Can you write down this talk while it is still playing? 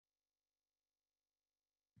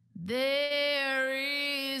There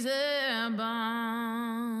is a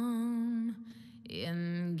balm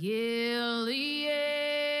in Gilead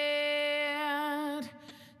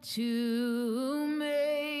to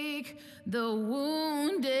make the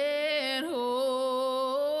wounded whole.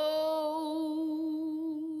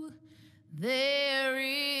 There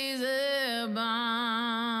is a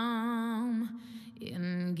balm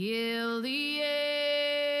in Gilead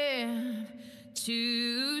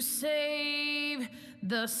to save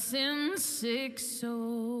the sin-sick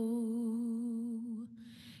soul.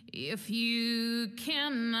 If you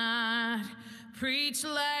cannot preach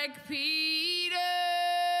like Peter,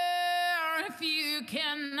 if you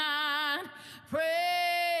cannot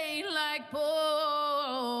pray like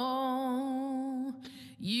Paul,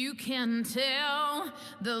 you can tell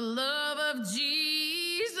the love of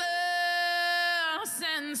Jesus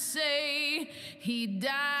and say he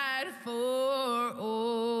died for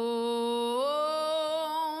all.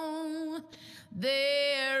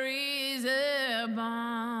 There is a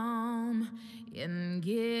balm in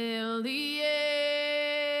Gilead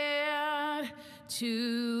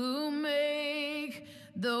to make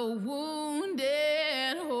the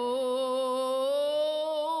wounded whole.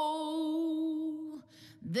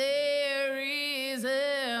 There is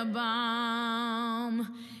a balm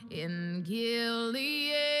in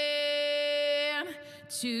Gilead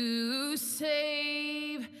to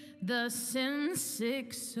save the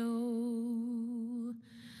sin-sick soul.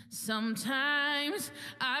 Sometimes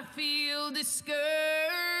I feel discouraged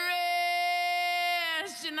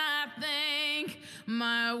and I think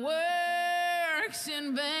my work's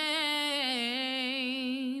in vain,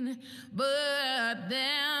 but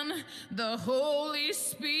then the Holy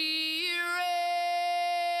Spirit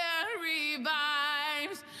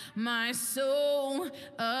revives my soul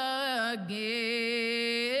again.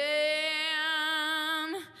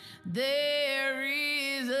 There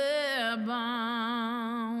is a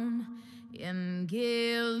balm in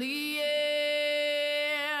Gilead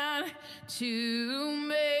to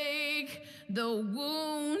make the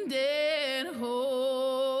wounded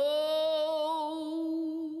whole.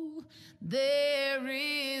 There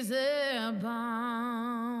is a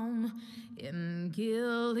balm in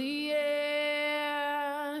Gilead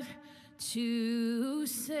to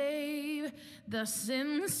save the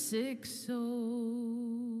sin-sick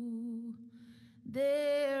soul.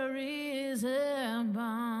 There is a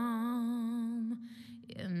balm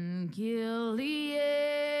in Gilead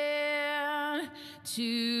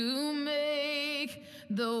to make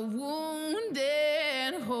the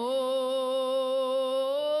wounded whole.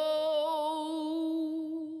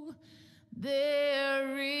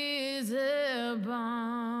 There is a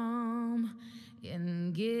balm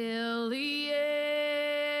in Gilead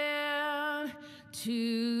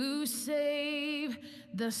to save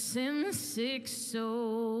the sin-sick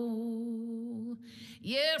soul.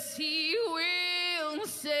 Yes, he will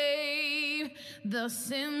save the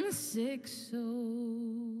sin-sick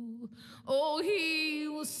soul. Oh, he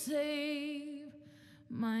will save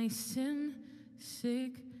my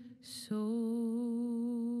sin-sick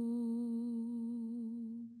soul.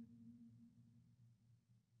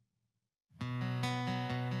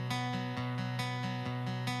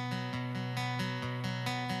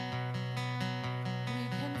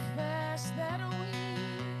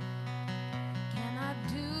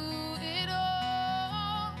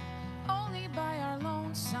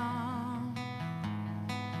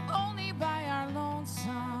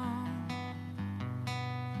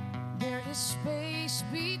 Space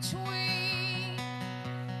between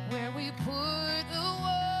where we put the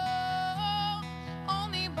wall,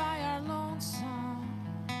 only by our lonesome,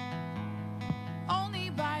 only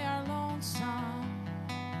by our lonesome.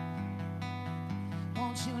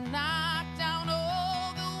 Won't you knock down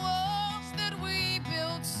all the walls that we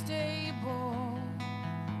built stable,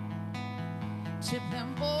 tip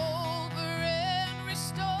them over and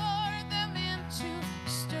restore them into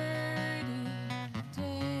sturdy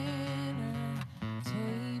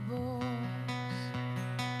tables.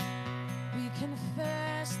 We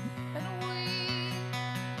confess that we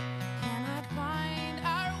cannot find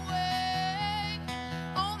our way,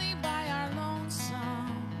 only by our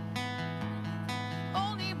lonesome,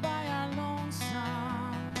 only by our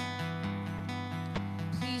lonesome.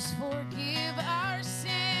 Please forgive our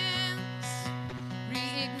sins,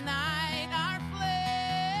 reignite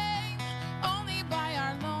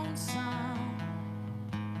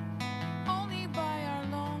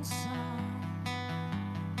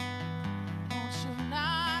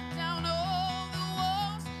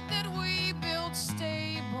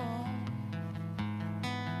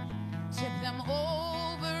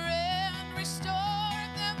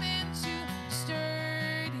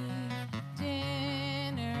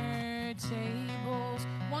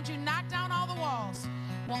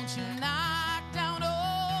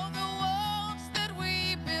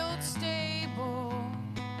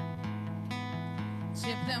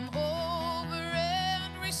tip them over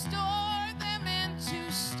and restore them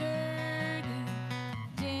into sturdy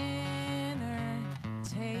dinner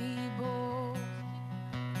tables.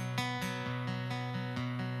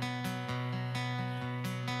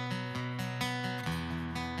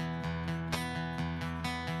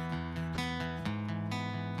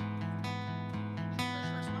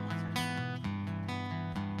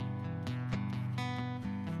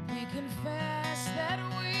 We confess that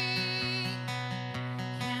we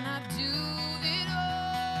cannot do it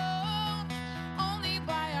all, only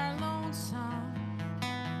by our lonesome,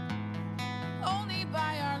 only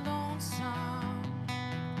by our lonesome.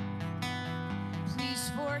 Please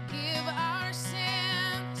forgive our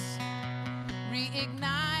sins,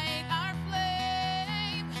 reignite our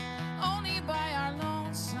flame, only by our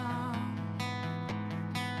lonesome,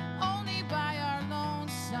 only by our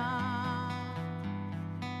lonesome.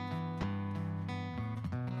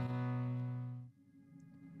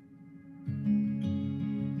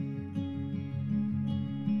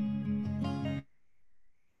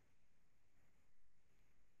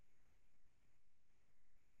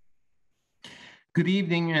 Good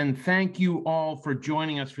evening, and thank you all for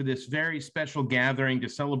joining us for this very special gathering to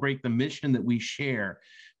celebrate the mission that we share,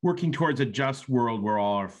 working towards a just world where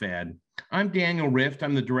all are fed. I'm Daniel Rift.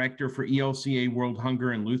 I'm the director for ELCA World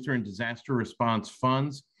Hunger and Lutheran Disaster Response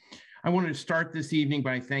Funds. I wanted to start this evening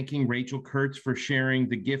by thanking Rachel Kurtz for sharing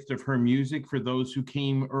the gift of her music for those who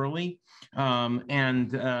came early,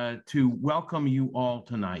 and to welcome you all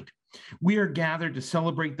tonight. We are gathered to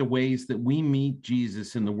celebrate the ways that we meet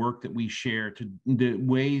Jesus in the work that we share, to the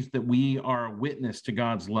ways that we are a witness to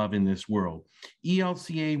God's love in this world.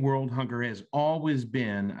 ELCA World Hunger has always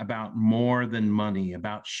been about more than money,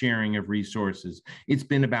 about sharing of resources. It's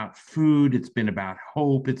been about food, it's been about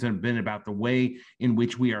hope, it's been about the way in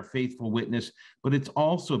which we are faithful witness, but it's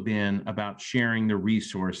also been about sharing the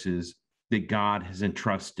resources that God has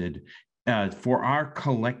entrusted for our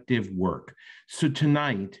collective work. So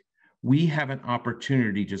tonight, we have an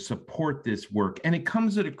opportunity to support this work, and it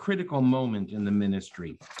comes at a critical moment in the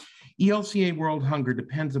ministry. ELCA World Hunger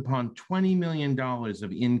depends upon $20 million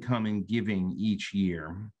of income and giving each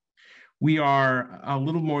year. We are a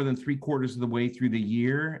little more than 3/4 of the way through the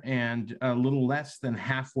year and a little less than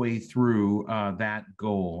halfway through that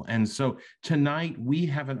goal. And so tonight we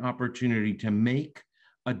have an opportunity to make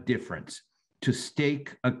a difference, to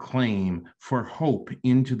stake a claim for hope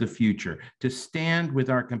into the future, to stand with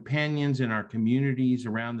our companions in our communities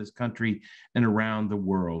around this country and around the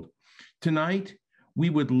world. Tonight,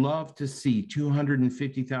 we would love to see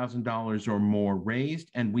 $250,000 or more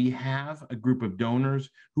raised, and we have a group of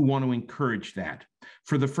donors who want to encourage that.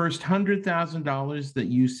 For the first $100,000 that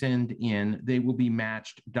you send in, they will be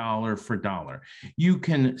matched dollar for dollar. You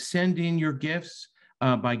can send in your gifts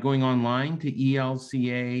by going online to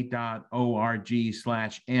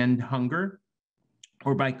elca.org/endhunger,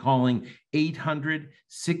 or by calling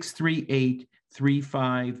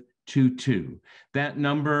 800-638-3522. That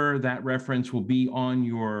number, that reference will be on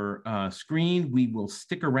your screen. We will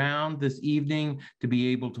stick around this evening to be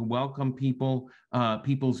able to welcome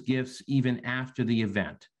people's gifts even after the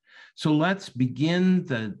event. So let's begin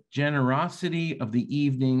the generosity of the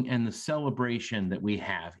evening and the celebration that we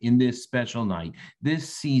have in this special night,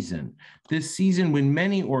 this season when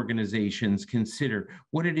many organizations consider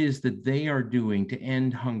what it is that they are doing to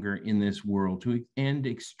end hunger in this world, to end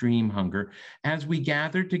extreme hunger, as we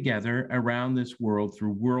gather together around this world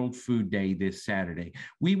through World Food Day this Saturday.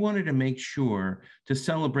 We wanted to make sure to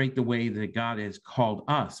celebrate the way that God has called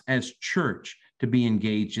us as church to be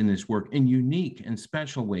engaged in this work in unique and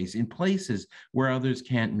special ways, in places where others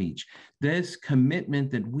can't reach. This commitment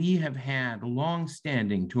that we have had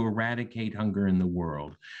long-standing to eradicate hunger in the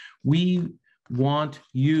world. We want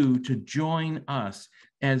you to join us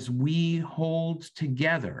as we hold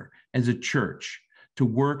together as a church to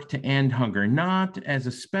work to end hunger, not as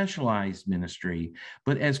a specialized ministry,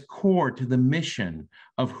 but as core to the mission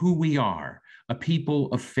of who we are, a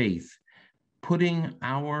people of faith, putting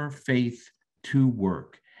our faith to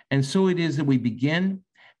work. And so it is that we begin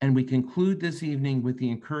and we conclude this evening with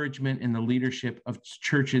the encouragement and the leadership of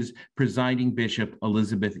Church's Presiding Bishop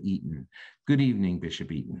Elizabeth Eaton. Good evening,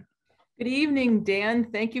 Bishop Eaton. Good evening,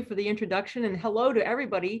 Dan. Thank you for the introduction, and hello to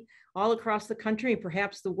everybody all across the country and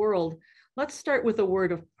perhaps the world. Let's start with a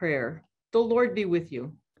word of prayer. The Lord be with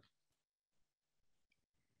you.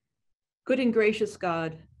 Good and gracious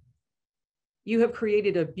God, you have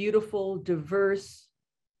created a beautiful, diverse,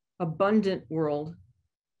 abundant world,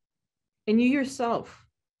 and you yourself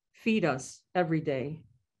feed us every day.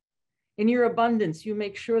 In your abundance, you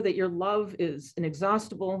make sure that your love is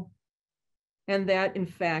inexhaustible and that, in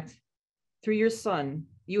fact, Through your Son,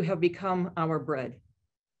 you have become our bread.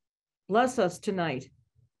 Bless us tonight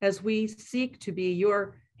as we seek to be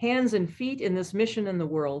your hands and feet in this mission in the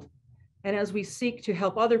world, and as we seek to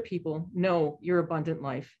help other people know your abundant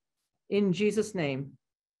life. In Jesus' name,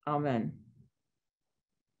 amen.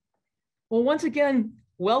 Well, once again,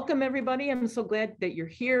 welcome everybody. I'm so glad that you're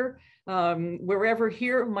here, wherever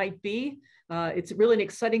here might be. It's really an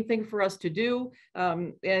exciting thing for us to do.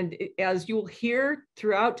 And as you'll hear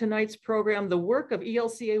throughout tonight's program, the work of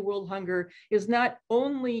ELCA World Hunger is not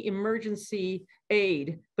only emergency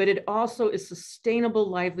aid, but it also is sustainable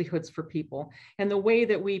livelihoods for people. And the way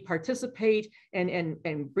that we participate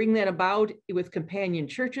and bring that about with companion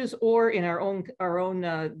churches or in our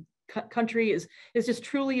own country is just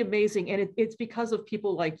truly amazing. And it's because of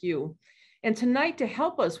people like you. And tonight, to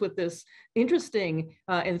help us with this interesting,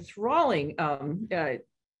 enthralling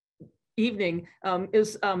evening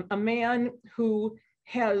is a man who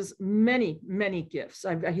has many, many gifts.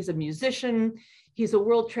 He's a musician, he's a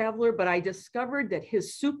world traveler, but I discovered that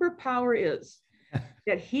his superpower is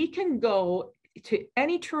that he can go to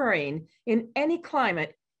any terrain in any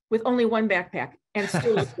climate with only one backpack and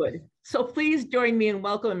still look good. So please join me in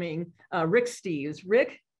welcoming Rick Steves.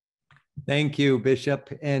 Rick? Thank you,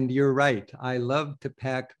 Bishop. And you're right. I love to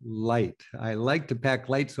pack light. I like to pack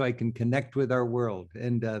light so I can connect with our world.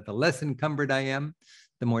 And the less encumbered I am,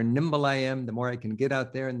 the more nimble I am, the more I can get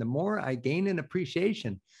out there, and the more I gain an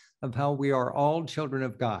appreciation of how we are all children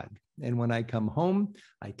of God. And when I come home,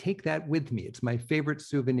 I take that with me. It's my favorite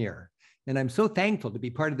souvenir. And I'm so thankful to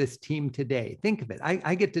be part of this team today. Think of it.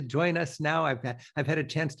 I get to join us now. I've had a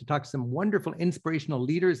chance to talk to some wonderful inspirational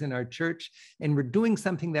leaders in our church, and we're doing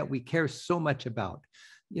something that we care so much about.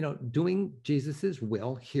 You know, doing Jesus's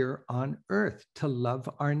will here on earth, to love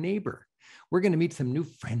our neighbor. We're going to meet some new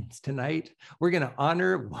friends tonight. We're going to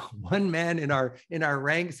honor one man in our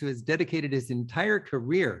ranks who has dedicated his entire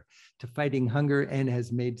career to fighting hunger and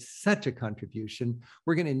has made such a contribution.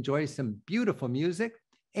 We're going to enjoy some beautiful music.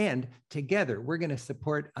 And together, we're going to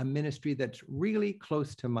support a ministry that's really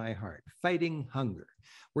close to my heart, fighting hunger.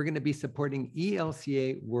 We're going to be supporting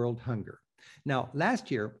ELCA World Hunger. Now, last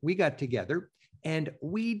year, we got together and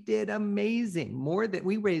we did amazing.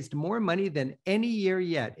 We raised more money than any year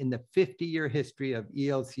yet in the 50-year history of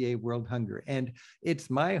ELCA World Hunger. And it's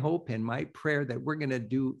my hope and my prayer that we're going to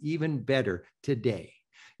do even better today.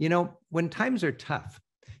 You know, when times are tough,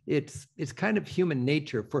 it's kind of human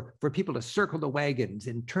nature for people to circle the wagons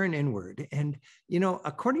and turn inward. And, you know,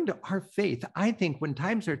 according to our faith, I think when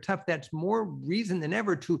times are tough, that's more reason than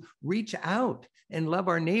ever to reach out and love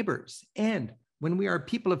our neighbors. And when we are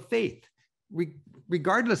people of faith,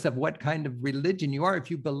 regardless of what kind of religion you are,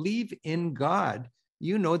 if you believe in God,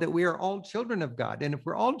 you know that we are all children of God. And if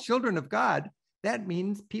we're all children of God, that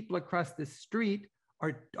means people across the street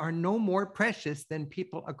are no more precious than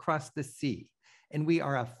people across the sea. And we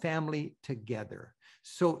are a family together.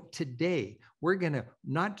 So today, we're going to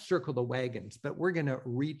not circle the wagons, but we're going to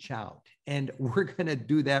reach out, and we're going to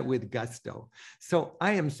do that with gusto. So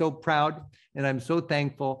I am so proud, and I'm so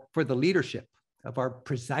thankful for the leadership of our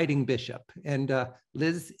presiding bishop. And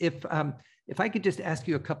Liz, if I could just ask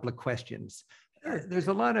you a couple of questions. There's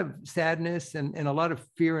a lot of sadness and a lot of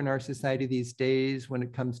fear in our society these days when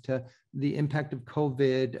it comes to the impact of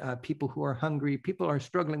COVID, people who are hungry, people are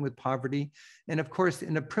struggling with poverty. And of course,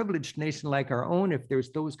 in a privileged nation like our own, if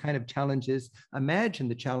there's those kind of challenges, imagine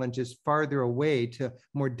the challenges farther away to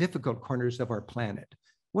more difficult corners of our planet.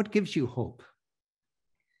 What gives you hope?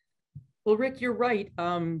 Well, Rick, you're right.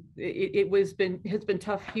 It has been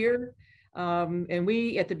tough here. And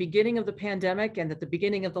we, at the beginning of the pandemic and at the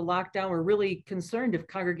beginning of the lockdown, were really concerned if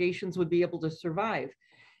congregations would be able to survive.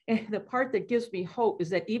 And the part that gives me hope is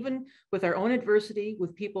that even with our own adversity,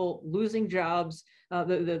 with people losing jobs,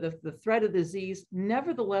 the threat of disease,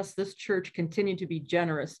 nevertheless, this church continued to be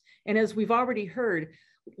generous. And as we've already heard,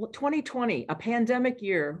 2020, a pandemic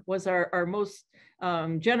year, was our most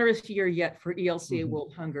generous year yet for ELCA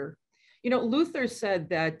World Hunger. You know, Luther said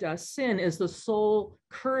that sin is the soul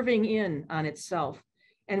curving in on itself.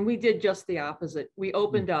 And we did just the opposite. We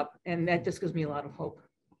opened up, and that just gives me a lot of hope.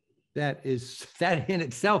 That in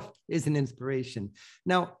itself is an inspiration.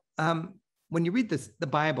 Now, when you read the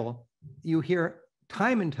Bible, you hear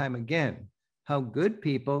time and time again how good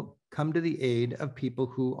people come to the aid of people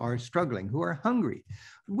who are struggling, who are hungry.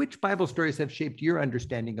 Which Bible stories have shaped your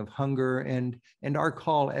understanding of hunger and our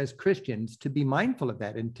call as Christians to be mindful of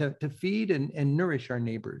that and to feed and nourish our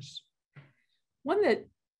neighbors? One that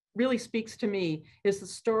really speaks to me is the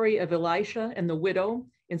story of Elisha and the widow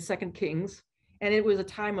in 2 Kings. And it was a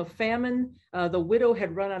time of famine. The widow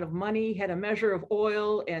had run out of money, had a measure of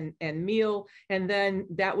oil and meal, and then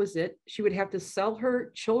that was it. She would have to sell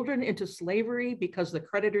her children into slavery because the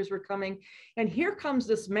creditors were coming. And here comes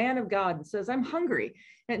this man of God and says, I'm hungry.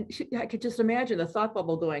 And I could just imagine the thought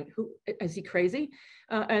bubble going, "Who is he crazy?"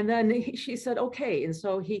 And then she said, okay. And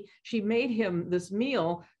so she made him this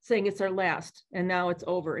meal saying it's our last and now it's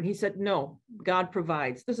over. And he said, no, God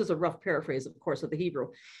provides. This is a rough paraphrase, of course, of the Hebrew.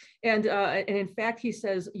 And in fact, he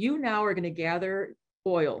says, you now are going to gather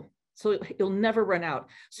oil, so it'll never run out.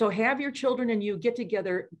 So have your children and you get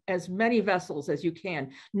together as many vessels as you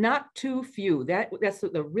can, not too few. That's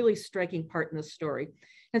the really striking part in the story.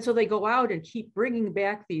 And so they go out and keep bringing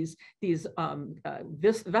back these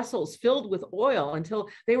vessels filled with oil until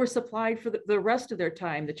they were supplied for the rest of their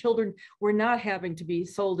time. The children were not having to be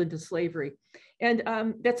sold into slavery. And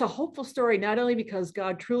that's a hopeful story, not only because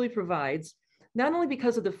God truly provides, not only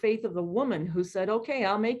because of the faith of the woman who said, okay,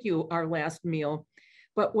 I'll make you our last meal,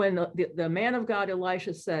 but when the man of God,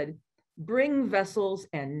 Elisha, said, bring vessels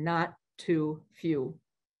and not too few.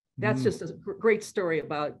 That's just a great story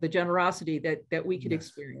about the generosity that we could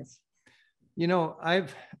experience. You know,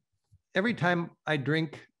 every time I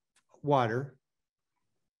drink water,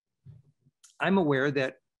 I'm aware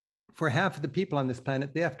that for half of the people on this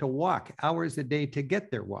planet, they have to walk hours a day to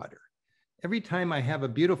get their water. Every time I have a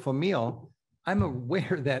beautiful meal, I'm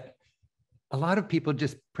aware that a lot of people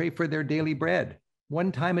just pray for their daily bread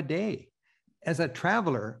one time a day. As a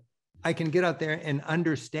traveler, I can get out there and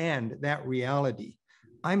understand that reality.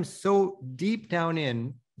 I'm so deep down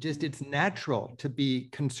in, just it's natural to be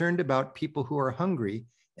concerned about people who are hungry.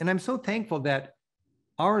 And I'm so thankful that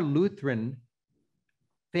our Lutheran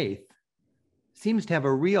faith seems to have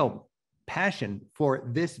a real passion for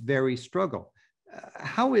this very struggle.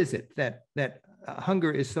 How is it that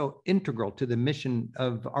hunger is so integral to the mission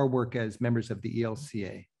of our work as members of the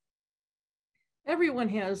ELCA? Everyone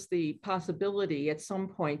has the possibility at some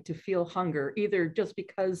point to feel hunger, either just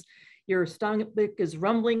because your stomach is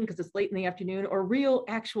rumbling because it's late in the afternoon, or real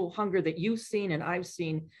actual hunger that you've seen and I've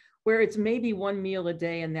seen, where it's maybe one meal a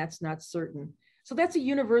day and that's not certain. So that's a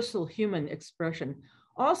universal human expression.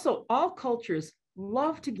 Also, all cultures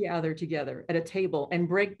love to gather together at a table and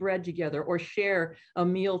break bread together or share a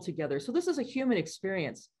meal together. So this is a human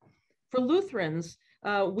experience. For Lutherans,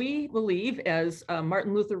 we believe, as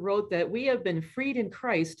Martin Luther wrote, that we have been freed in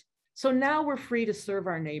Christ, so now we're free to serve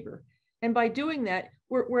our neighbor. And by doing that,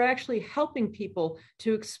 we're actually helping people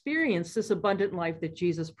to experience this abundant life that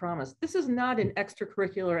Jesus promised. This is not an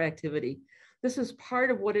extracurricular activity. This is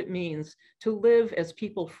part of what it means to live as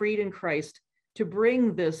people freed in Christ, to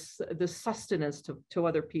bring this sustenance to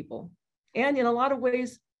other people. And in a lot of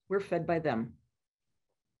ways, we're fed by them.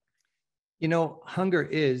 You know, hunger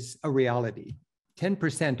is a reality.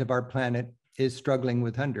 10% of our planet is struggling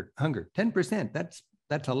with hunger. 10%,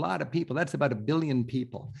 that's a lot of people. That's about 1 billion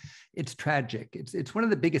people. It's tragic. It's one of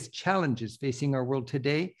the biggest challenges facing our world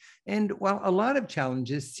today. And while a lot of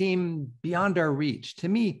challenges seem beyond our reach, to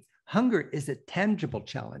me, hunger is a tangible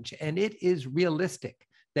challenge, and it is realistic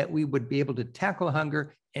that we would be able to tackle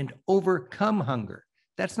hunger and overcome hunger.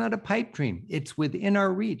 That's not a pipe dream. It's within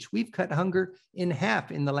our reach. We've cut hunger in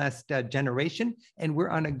half in the last generation, and we're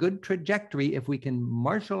on a good trajectory if we can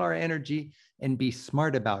marshal our energy and be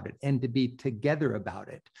smart about it and to be together about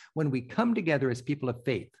it. When we come together as people of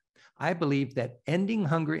faith, I believe that ending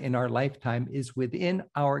hunger in our lifetime is within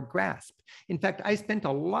our grasp. In fact, I spent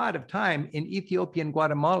a lot of time in Ethiopia and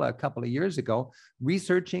Guatemala a couple of years ago,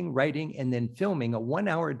 researching, writing, and then filming a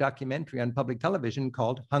 1-hour documentary on public television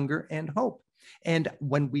called Hunger and Hope. And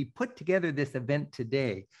when we put together this event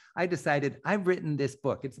today, I decided I've written this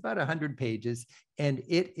book. It's about 100 pages, and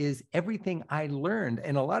it is everything I learned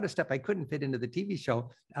and a lot of stuff I couldn't fit into the TV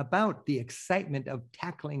show about the excitement of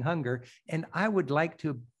tackling hunger. And I would like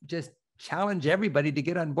to just challenge everybody to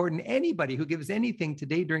get on board, and anybody who gives anything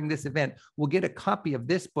today during this event will get a copy of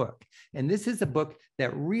this book. And this is a book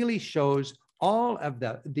that really shows all of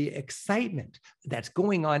the excitement that's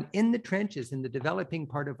going on in the trenches in the developing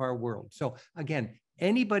part of our world. So again,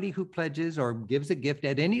 anybody who pledges or gives a gift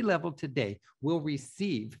at any level today will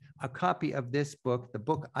receive a copy of this book, the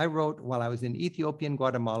book I wrote while I was in Ethiopia and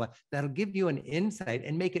Guatemala, that'll give you an insight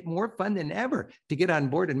and make it more fun than ever to get on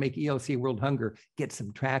board and make ELCA World Hunger get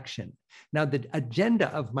some traction. Now, the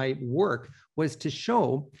agenda of my work was to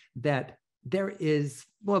show that there is,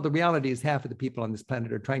 well, the reality is half of the people on this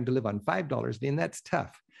planet are trying to live on $5 a day, and that's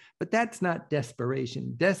tough. But that's not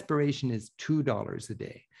desperation. Desperation is $2 a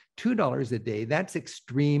day. $2 a day, that's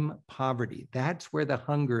extreme poverty. That's where the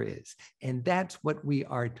hunger is. And that's what we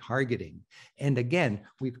are targeting. And again,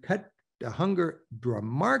 we've cut hunger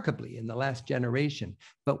remarkably in the last generation,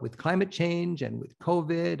 but with climate change and with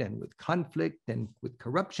COVID and with conflict and with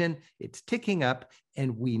corruption, it's ticking up,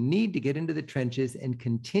 and we need to get into the trenches and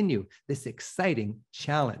continue this exciting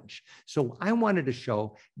challenge. So I wanted to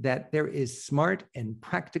show that there is smart and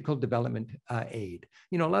practical development aid.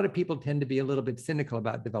 You know, a lot of people tend to be a little bit cynical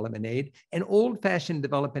about development aid, and old-fashioned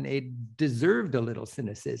development aid deserved a little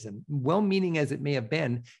cynicism. Well-meaning as it may have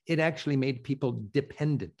been, it actually made people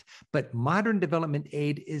dependent. But modern development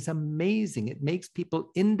aid is amazing. It makes people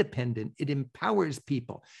independent. It empowers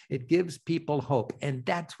people. It gives people hope. And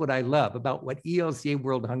that's what I love about what ELCA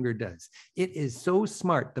World Hunger does. It is so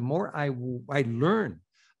smart. The more I learn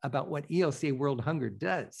about what ELCA World Hunger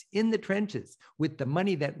does in the trenches with the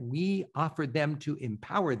money that we offer them to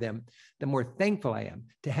empower them, the more thankful I am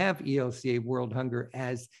to have ELCA World Hunger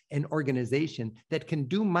as an organization that can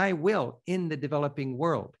do my will in the developing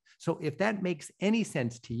world. So if that makes any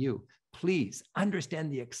sense to you, please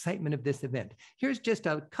understand the excitement of this event. Here's just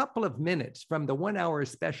a couple of minutes from the 1 hour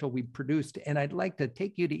special we produced, and I'd like to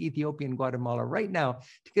take you to Ethiopia and Guatemala right now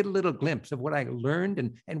to get a little glimpse of what I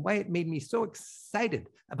learned and why it made me so excited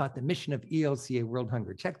about the mission of ELCA World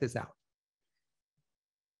Hunger. Check this out.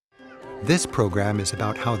 This program is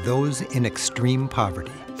about how those in extreme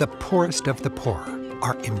poverty, the poorest of the poor,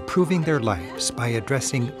 are improving their lives by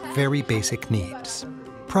addressing very basic needs.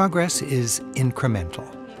 Progress is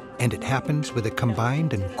incremental, and it happens with a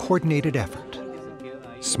combined and coordinated effort.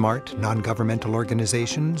 Smart non-governmental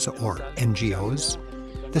organizations, or NGOs,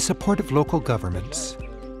 the support of local governments,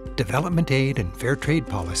 development aid and fair trade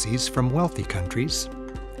policies from wealthy countries,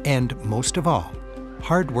 and most of all,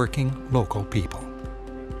 hardworking local people.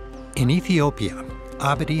 In Ethiopia,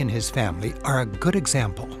 Abdi and his family are a good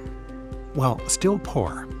example. While still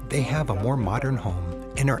poor, they have a more modern home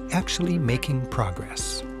and are actually making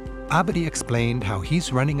progress. Abdi explained how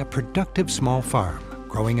he's running a productive small farm,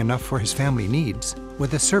 growing enough for his family needs,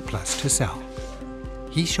 with a surplus to sell.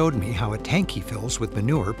 He showed me how a tank he fills with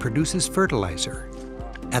manure produces fertilizer.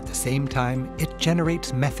 At the same time, it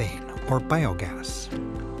generates methane, or biogas.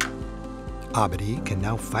 Abdi can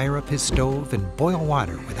now fire up his stove and boil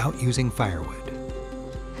water without using firewood.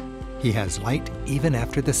 He has light even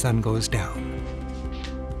after the sun goes down.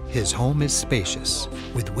 His home is spacious,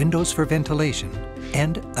 with windows for ventilation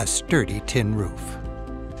and a sturdy tin roof.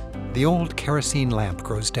 The old kerosene lamp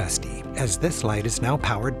grows dusty, as this light is now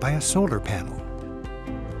powered by a solar panel.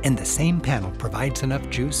 And the same panel provides enough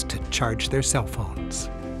juice to charge their cell phones.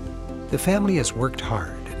 The family has worked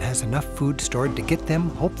hard and has enough food stored to get them,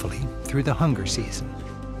 hopefully, through the hunger season.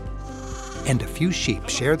 And a few sheep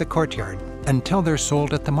share the courtyard until they're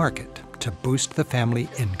sold at the market to boost the family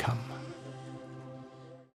income.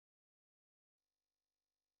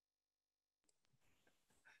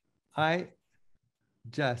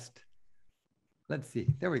 Let's see,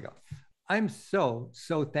 there we go. I'm so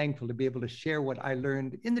thankful to be able to share what I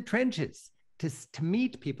learned in the trenches, to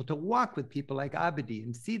meet people, to walk with people like Abdi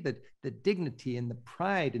and see the dignity and the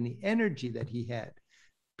pride and the energy that he had.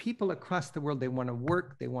 People across the world, they want to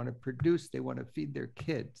work, they want to produce, they want to feed their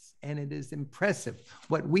kids. And it is impressive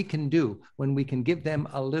what we can do when we can give them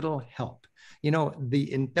a little help. You know,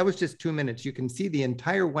 that was just 2 minutes. You can see the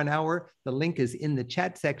entire 1 hour. The link is in the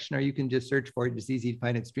chat section, or you can just search for it. It's easy to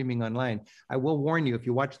find it streaming online. I will warn you, if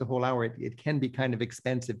you watch the whole hour, it can be kind of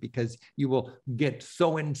expensive because you will get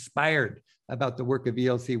so inspired about the work of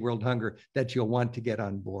ELCA World Hunger that you'll want to get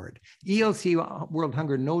on board. ELCA World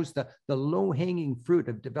Hunger knows the low-hanging fruit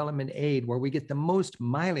of development aid, where we get the most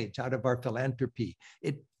mileage out of our philanthropy.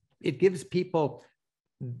 It gives people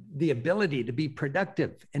the ability to be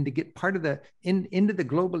productive and to get part of into the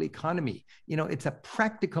global economy. You know, it's a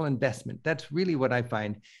practical investment. That's really what I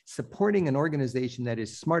find. Supporting an organization that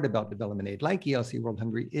is smart about development aid, like ELCA World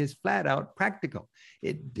Hunger, is flat out practical.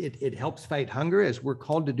 It helps fight hunger, as we're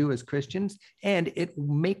called to do as Christians, and it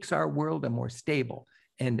makes our world a more stable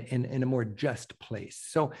and a more just place.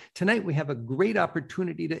 So tonight we have a great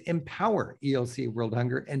opportunity to empower ELCA World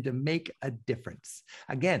Hunger and to make a difference.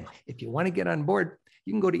 Again, if you want to get on board,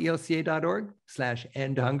 you can go to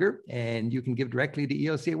elca.org/endhunger, and you can give directly to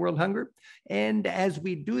ELCA World Hunger. And as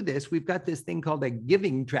we do this, we've got this thing called a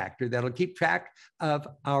giving tractor that'll keep track of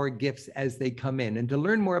our gifts as they come in. And to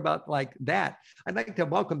learn more about like that, I'd like to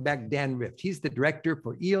welcome back Dan Rift. He's the director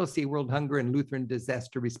for ELCA World Hunger and Lutheran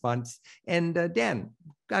Disaster Response. And Dan,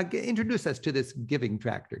 introduce us to this giving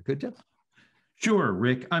tractor, could you? Sure,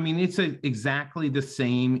 Rick. I mean, it's exactly the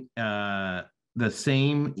same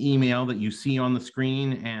email that you see on the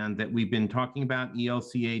screen and that we've been talking about,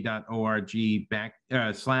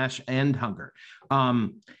 elca.org/endhunger.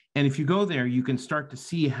 And if you go there, you can start to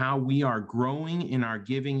see how we are growing in our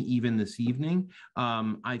giving even this evening.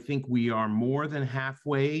 I think we are more than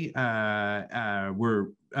halfway.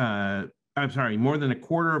 More than a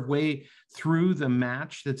quarter of way through the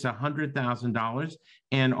match that's $100,000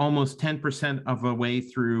 and almost 10% of the way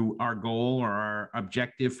through our goal or our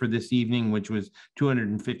objective for this evening, which was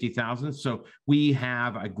 250,000. So we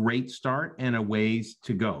have a great start and a ways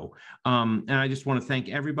to go. And I just want to thank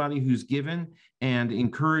everybody who's given and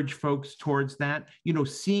encourage folks towards that. You know,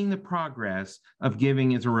 seeing the progress of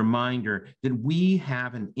giving is a reminder that we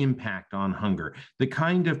have an impact on hunger. The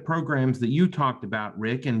kind of programs that you talked about,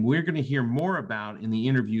 Rick, and we're going to hear more about in the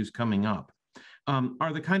interviews coming up,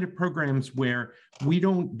 are the kind of programs where we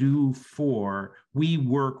don't do for, we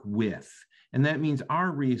work with. And that means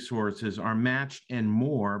our resources are matched and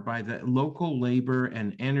more by the local labor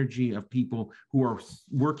and energy of people who are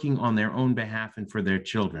working on their own behalf and for their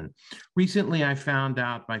children. Recently, I found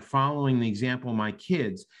out by following the example of my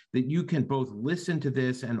kids that you can both listen to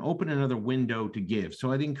this and open another window to give.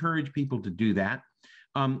 So I'd encourage people to do that.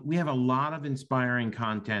 We have a lot of inspiring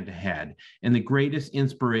content ahead, and the greatest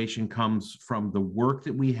inspiration comes from the work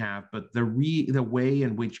that we have, but the way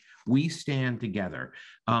in which we stand together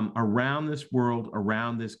around this world,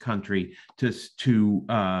 around this country, to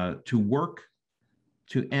work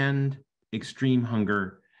to end extreme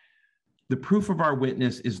hunger. The proof of our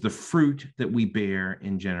witness is the fruit that we bear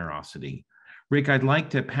in generosity. Rick, I'd like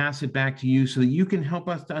to pass it back to you so that you can help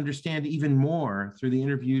us to understand even more through the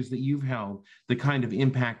interviews that you've held, the kind of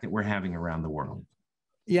impact that we're having around the world.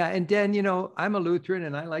 Yeah, and Dan, you know, I'm a Lutheran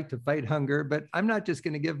and I like to fight hunger, but I'm not just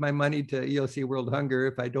going to give my money to ELCA World Hunger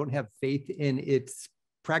if I don't have faith in its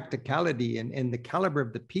practicality and the caliber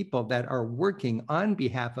of the people that are working on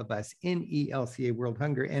behalf of us in ELCA World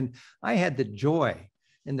Hunger. And I had the joy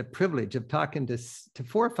and the privilege of talking to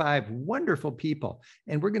 4 or 5 wonderful people.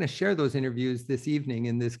 And we're going to share those interviews this evening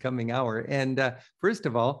in this coming hour. And first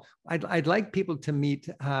of all, I'd like people to meet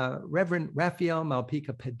Reverend Rafael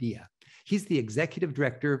Malpica Padilla. He's the executive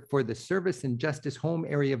director for the Service and Justice Home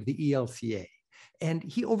area of the ELCA. And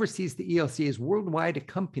he oversees the ELCA's worldwide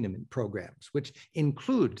accompaniment programs, which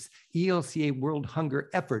includes ELCA World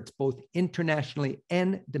Hunger efforts, both internationally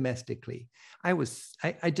and domestically. I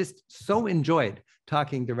just so enjoyed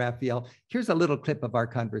talking to Rafael. Here's a little clip of our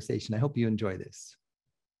conversation. I hope you enjoy this.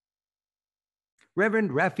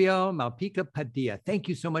 Reverend Rafael Malpica Padilla, thank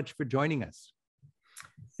you so much for joining us.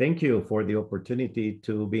 Thank you for the opportunity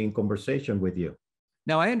to be in conversation with you.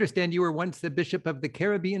 Now, I understand you were once the Bishop of the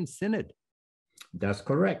Caribbean Synod. That's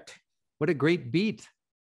correct. What a great beat.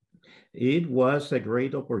 It was a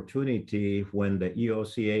great opportunity when the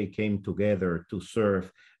ELCA came together to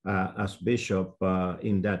serve as bishop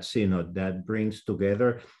in that synod that brings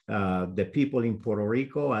together the people in Puerto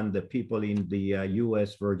Rico and the people in the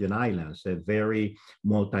U.S. Virgin Islands, a very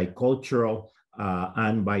multicultural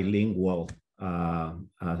and bilingual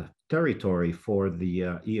territory for the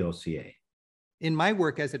ELCA. In my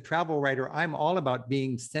work as a travel writer, I'm all about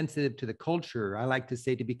being sensitive to the culture. I like to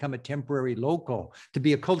say to become a temporary local, to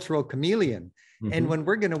be a cultural chameleon. Mm-hmm. And when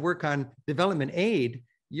we're going to work on development aid,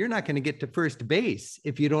 you're not going to get to first base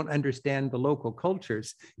if you don't understand the local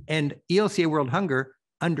cultures. And ELCA World Hunger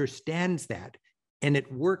understands that. And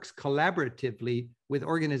it works collaboratively with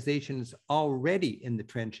organizations already in the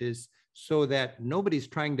trenches so that nobody's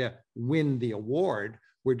trying to win the award.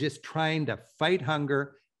 We're just trying to fight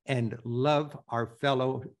hunger and love our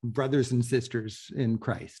fellow brothers and sisters in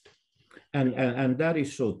Christ. And that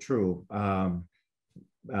is so true.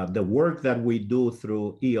 The work that we do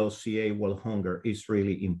through ELCA World Hunger is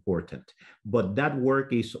really important, but that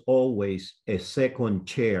work is always a second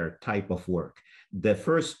chair type of work. The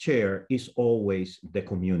first chair is always the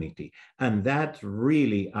community. And that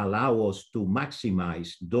really allows us to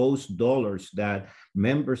maximize those dollars that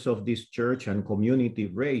members of this church and community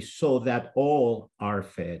raise so that all are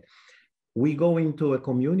fed. We go into a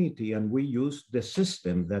community and we use the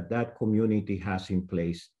system that that community has in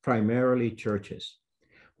place, primarily churches.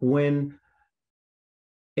 When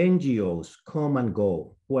NGOs come and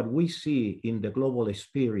go, what we see in the global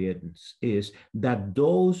experience is that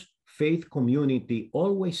those faith community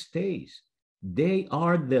always stays. They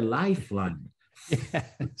are the lifeline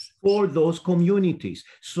for those communities.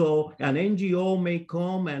 So an NGO may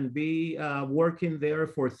come and be working there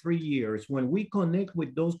for 3 years. When we connect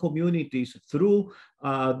with those communities through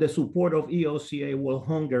the support of ELCA World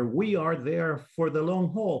Hunger, we are there for the long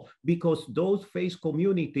haul because those faith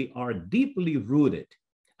community are deeply rooted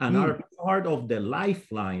and are part of the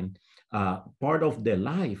lifeline, part of the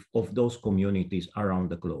life of those communities around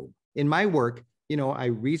the globe. In my work, you know, I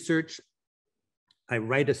research, I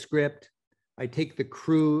write a script, I take the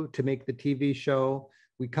crew to make the TV show.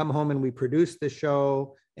 We come home and we produce the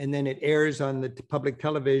show, and then it airs on the public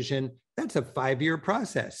television. That's a 5-year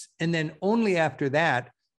process. And then only after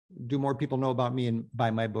that do more people know about me and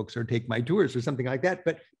buy my books or take my tours or something like that.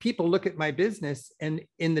 But people look at my business, and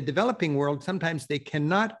in the developing world, sometimes they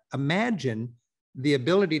cannot imagine the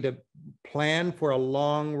ability to plan for a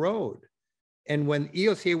long road. And when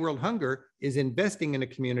ELCA World Hunger is investing in a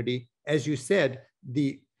community, as you said,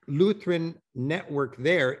 the Lutheran network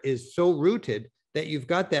there is so rooted that you've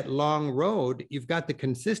got that long road, you've got the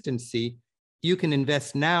consistency, you can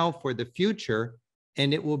invest now for the future,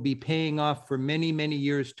 and it will be paying off for many, many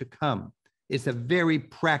years to come. It's a very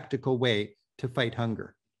practical way to fight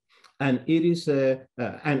hunger. And it is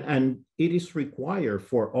and it is required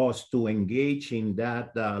for us to engage in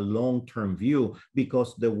that long-term view,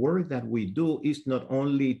 because the work that we do is not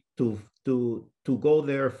only to go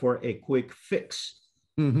there for a quick fix.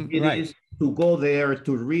 It is to go there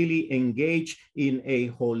to really engage in a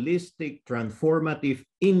holistic, transformative,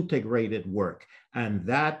 integrated work. And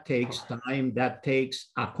that takes time, that takes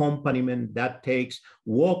accompaniment, that takes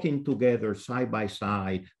walking together side by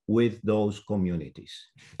side with those communities.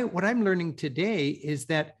 What I'm learning today is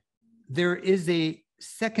that there is a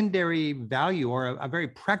secondary value, or a very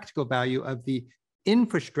practical value, of the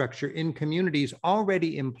infrastructure in communities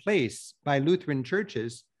already in place by Lutheran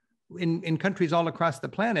churches in countries all across the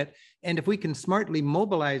planet. And if we can smartly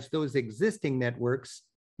mobilize those existing networks,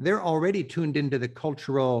 they're already tuned into the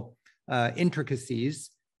cultural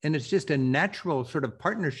intricacies. And it's just a natural sort of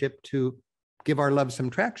partnership to give our love some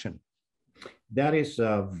traction. That is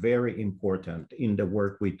very important in the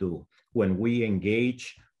work we do. When we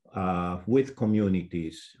engage with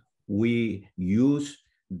communities, we use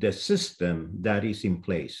the system that is in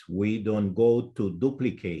place. We don't go to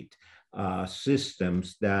duplicate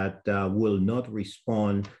systems that will not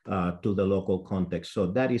respond to the local context. So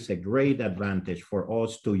that is a great advantage for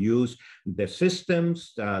us to use the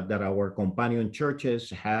systems that our companion churches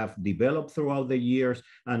have developed throughout the years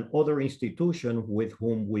and other institutions with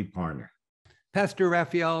whom we partner. Pastor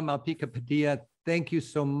Rafael Malpica Padilla, thank you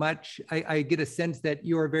so much. I get a sense that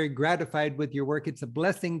you are very gratified with your work. It's a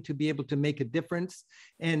blessing to be able to make a difference.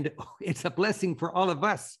 And it's a blessing for all of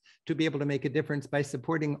us to be able to make a difference by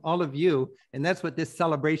supporting all of you. And that's what this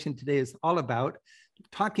celebration today is all about.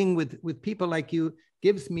 Talking with people like you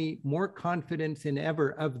gives me more confidence than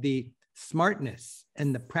ever of the smartness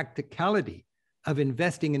and the practicality of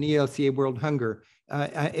investing in ELCA World Hunger.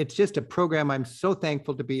 It's just a program I'm so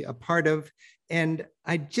thankful to be a part of. And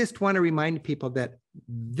I just want to remind people that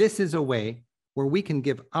this is a way where we can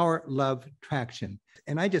give our love traction.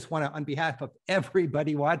 And I just want to, on behalf of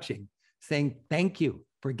everybody watching, saying thank you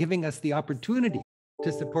for giving us the opportunity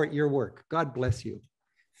to support your work. God bless you.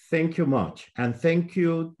 Thank you much. And thank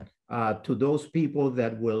you to those people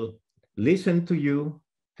that will listen to you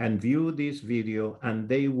and view this video, and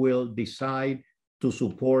they will decide to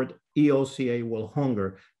support ELCA World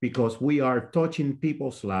Hunger, because we are touching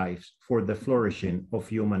people's lives for the flourishing of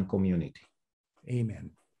human community.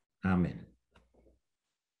 Amen. Amen.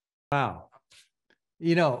 Wow.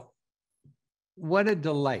 You know, what a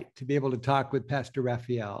delight to be able to talk with Pastor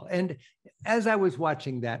Rafael. And as I was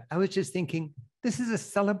watching that, I was just thinking, this is a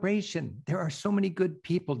celebration. There are so many good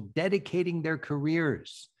people dedicating their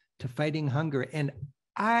careers to fighting hunger. And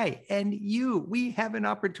I and you, we have an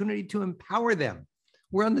opportunity to empower them.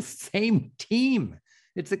 We're on the same team.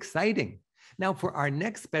 It's exciting. Now, for our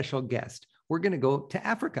next special guest, we're going to go to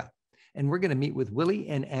Africa, and we're going to meet with Willie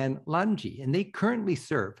and Anne Langdji, and they currently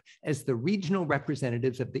serve as the regional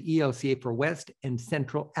representatives of the ELCA for West and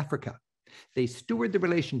Central Africa. They steward the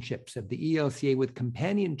relationships of the ELCA with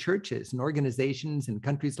companion churches and organizations in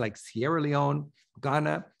countries like Sierra Leone,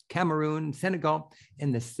 Ghana, Cameroon, Senegal,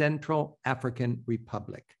 and the Central African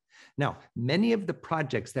Republic. Now, many of the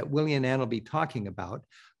projects that Willie and Anne will be talking about,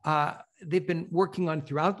 they've been working on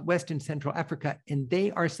throughout West and Central Africa, and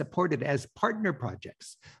they are supported as partner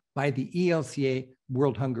projects by the ELCA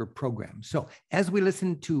World Hunger Program. So as we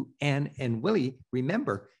listen to Anne and Willie,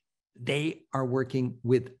 remember, they are working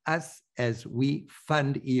with us as we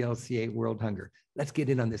fund ELCA World Hunger. Let's get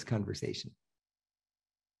in on this conversation.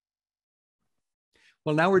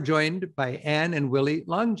 Well, now we're joined by Anne and Willie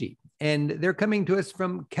Langdji, and they're coming to us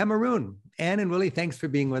from Cameroon. Anne and Willie, thanks for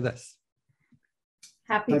being with us.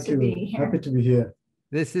 Happy to be here. Happy to be here.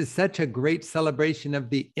 This is such a great celebration of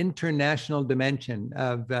the international dimension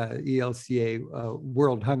of ELCA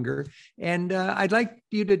World Hunger. And I'd like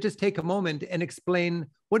you to just take a moment and explain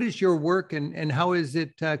what is your work and how is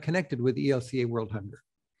it connected with ELCA World Hunger?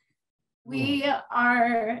 We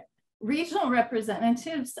are regional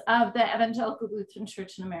representatives of the Evangelical Lutheran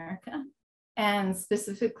Church in America. and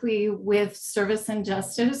specifically with service and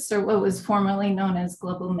justice, or what was formerly known as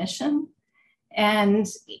global mission. And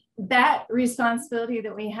that responsibility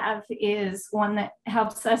that we have is one that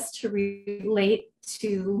helps us to relate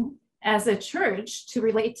to, as a church, to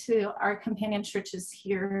relate to our companion churches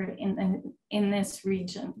here in this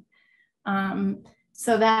region.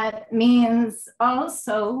 So that means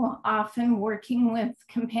also often working with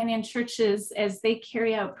companion churches as they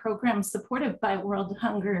carry out programs supported by World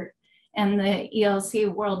Hunger and the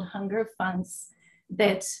ELCA World Hunger funds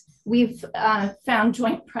that we've found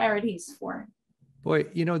joint priorities for. Boy,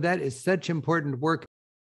 you know, that is such important work.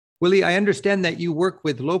 Willie, I understand that you work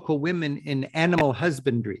with local women in animal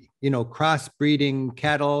husbandry, you know, crossbreeding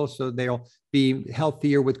cattle so they'll be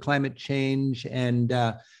healthier with climate change, and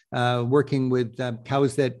working with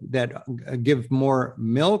cows that give more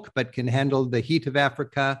milk but can handle the heat of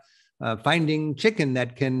Africa, finding chicken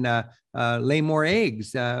that can lay more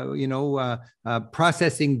eggs,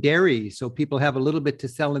 processing dairy so people have a little bit to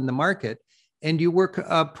sell in the market. And you work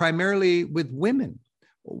primarily with women.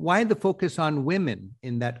 Why the focus on women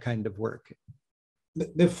in that kind of work?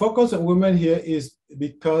 The focus on women here is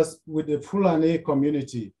because with the Fulani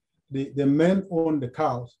community, the men own the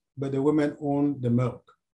cows, but the women own the milk.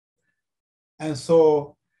 And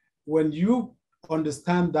so when you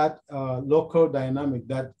understand that local dynamic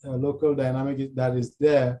that is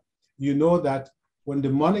there, you know that when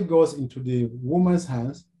the money goes into the woman's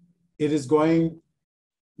hands, it is going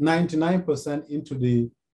 99% into the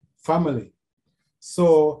family.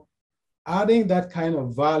 So adding that kind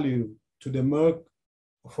of value to the milk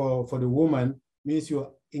for the woman means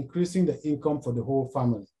you're increasing the income for the whole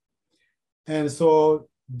family. And so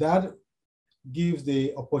that gives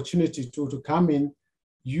the opportunity to come in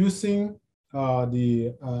using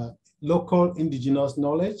the local indigenous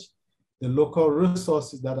knowledge, the local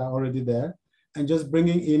resources that are already there, and just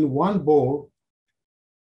bringing in one bowl,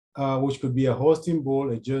 which could be a Holstein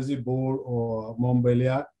bull, a Jersey bull, or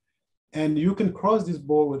Montbéliard. And you can cross this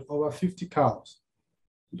bull with over 50 cows,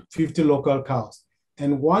 50 local cows.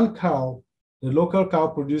 And one cow, the local cow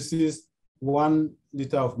produces 1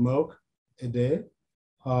 liter of milk a day,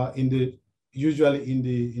 usually in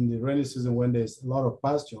the rainy season when there's a lot of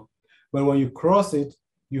pasture. But when you cross it,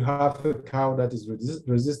 you have a cow that is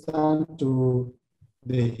resistant to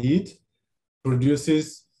the heat,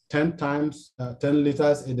 produces 10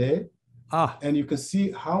 liters a day. And you can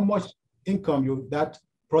see how much income that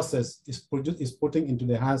process is putting into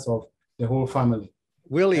the hands of the whole family.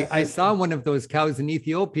 Willie, I saw one of those cows in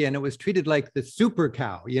Ethiopia, and it was treated like the super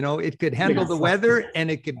cow. You know, it could handle the weather and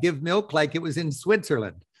it could give milk like it was in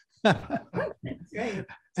Switzerland.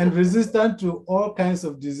 And resistant to all kinds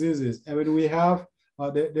of diseases. I mean, we have,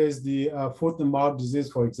 there's the foot and mouth disease,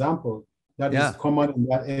 for example, that is common in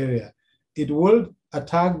that area. It will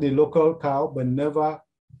attack the local cow, but never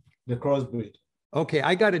the crossbreed. Okay,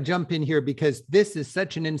 I got to jump in here because this is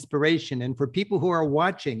such an inspiration. And for people who are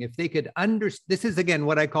watching, if they could understand, this is again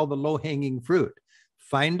what I call the low-hanging fruit.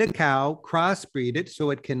 Find a cow, crossbreed it so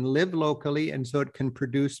it can live locally and so it can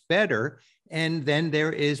produce better. And then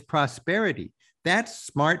there is prosperity. That's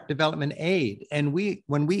smart development aid. And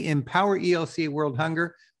when we empower ELCA World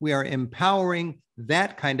Hunger, we are empowering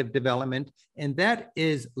that kind of development. And that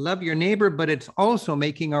is love your neighbor, but it's also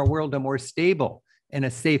making our world a more stable and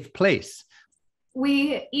a safe place.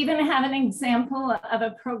 We even have an example of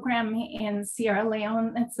a program in Sierra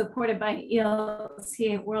Leone that's supported by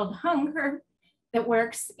ELCA World Hunger that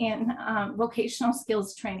works in vocational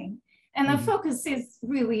skills training. And the focus is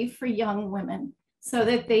really for young women so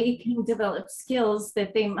that they can develop skills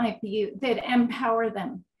that that empower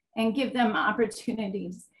them and give them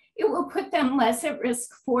opportunities. It will put them less at risk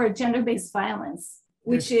for gender-based violence,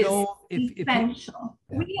 which is essential.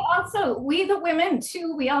 We the women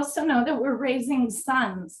too, we also know that we're raising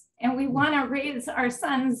sons, and we want to raise our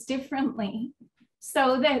sons differently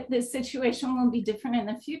so that the situation will be different in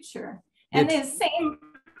the future. And this same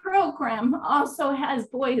program also has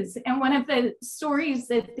boys. And one of the stories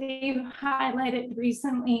that they've highlighted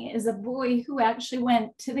recently is a boy who actually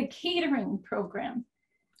went to the catering program.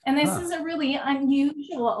 And this is a really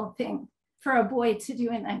unusual thing for a boy to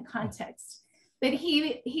do in that context. But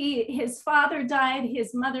his father died,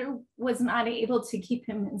 his mother was not able to keep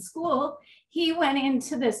him in school. He went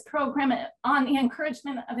into this program on the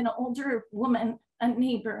encouragement of an older woman, a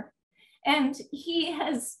neighbor. And he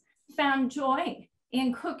has found joy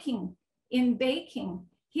in cooking, in baking.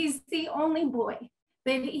 He's the only boy,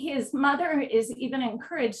 but his mother is even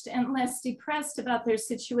encouraged and less depressed about their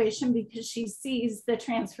situation because she sees the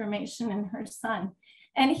transformation in her son.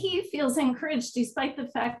 And he feels encouraged despite the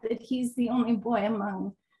fact that he's the only boy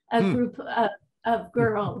among a group of of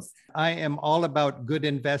girls. I am all about good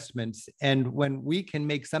investments. And when we can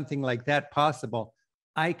make something like that possible,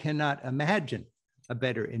 I cannot imagine a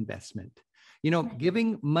better investment. You know,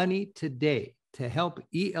 giving money today to help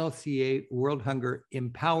ELCA World Hunger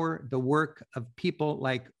empower the work of people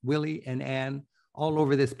like Willie and Anne all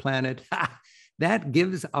over this planet, that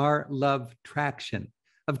gives our love traction.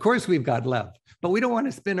 Of course, we've got love, but we don't want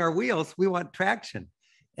to spin our wheels. We want traction.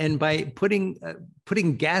 And by putting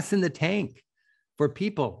gas in the tank for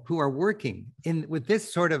people who are working with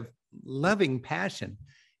this sort of loving passion,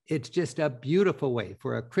 it's just a beautiful way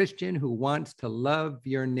for a Christian who wants to love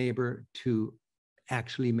your neighbor to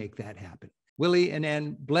actually make that happen. Willie and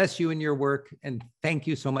Anne, bless you in your work, and thank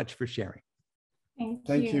you so much for sharing.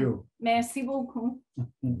 Thank you. Merci beaucoup.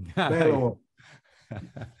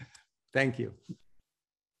 Thank you.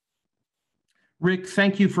 Rick,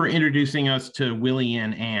 thank you for introducing us to Willie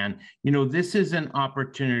and Anne. You know, this is an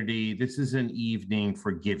opportunity, this is an evening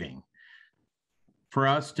for giving, for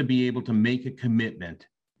us to be able to make a commitment.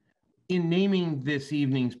 In naming this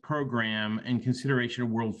evening's program in consideration of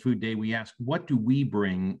World Food Day, we asked, what do we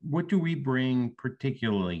bring? What do we bring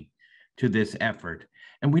particularly to this effort?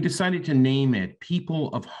 And we decided to name it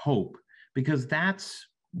People of Hope, because that's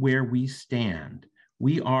where we stand.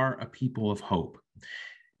 We are a people of hope.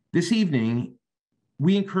 This evening,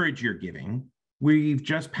 we encourage your giving. We've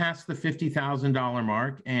just passed the $50,000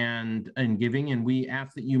 mark and giving, and we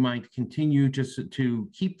ask that you might continue to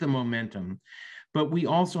keep the momentum. But we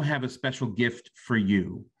also have a special gift for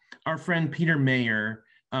you. Our friend Peter Mayer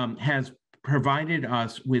has provided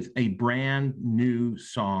us with a brand new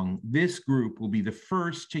song. This group will be the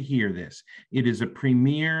first to hear this. It is a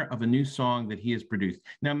premiere of a new song that he has produced.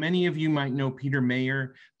 Now, many of you might know Peter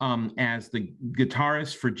Mayer as the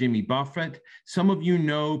guitarist for Jimmy Buffett. Some of you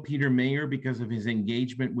know Peter Mayer because of his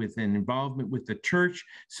engagement with and involvement with the church.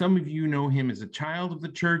 Some of you know him as a child of the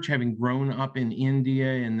church, having grown up in India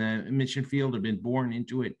in the mission field or been born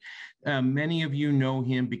into it. Many of you know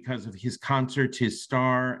him because of his concerts, his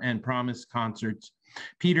Star and Promise concerts.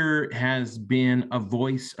 Peter has been a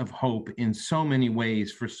voice of hope in so many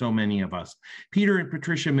ways for so many of us. Peter and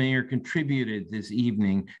Patricia Mayer contributed this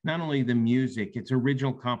evening, not only the music, its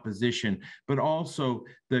original composition, but also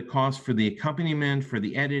the cost for the accompaniment, for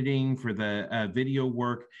the editing, for the video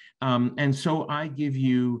work. And so I give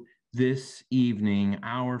you this evening,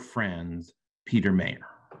 our friends, Peter Mayer.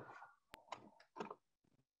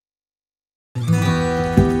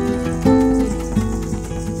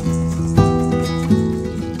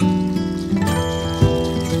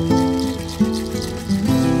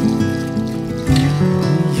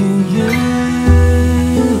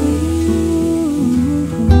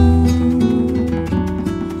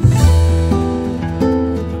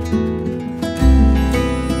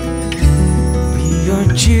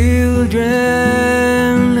 Children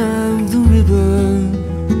of the river,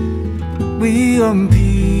 we are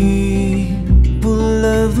people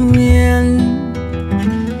of the wind,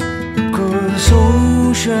 across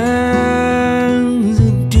oceans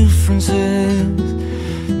of differences,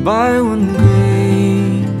 by one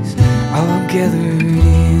grace are gathered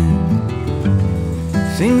in.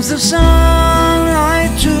 Sings the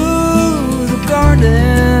sunlight to the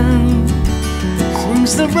garden,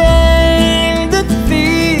 sings the rain that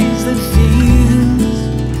feeds the fields,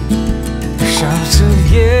 shouts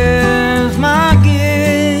of yes, my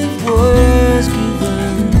gift was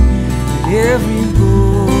given, that every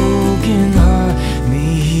broken heart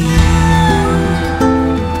may heal.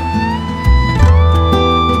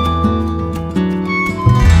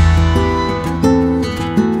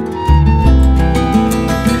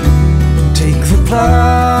 Take the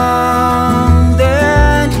plow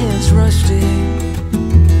that is rusted,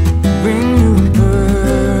 bring new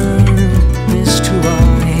purpose to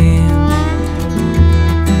our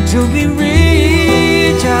hands, till we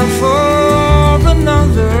reach out for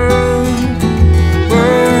another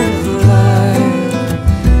word of life,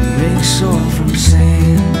 make soil from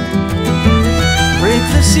sand, break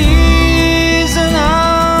the season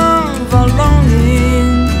of our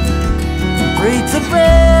longing, break the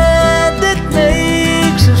bread that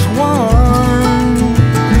makes us one,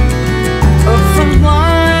 up from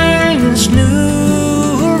blindness,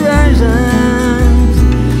 new horizons,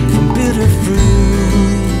 from bitter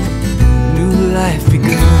fruit, new life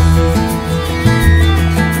begun.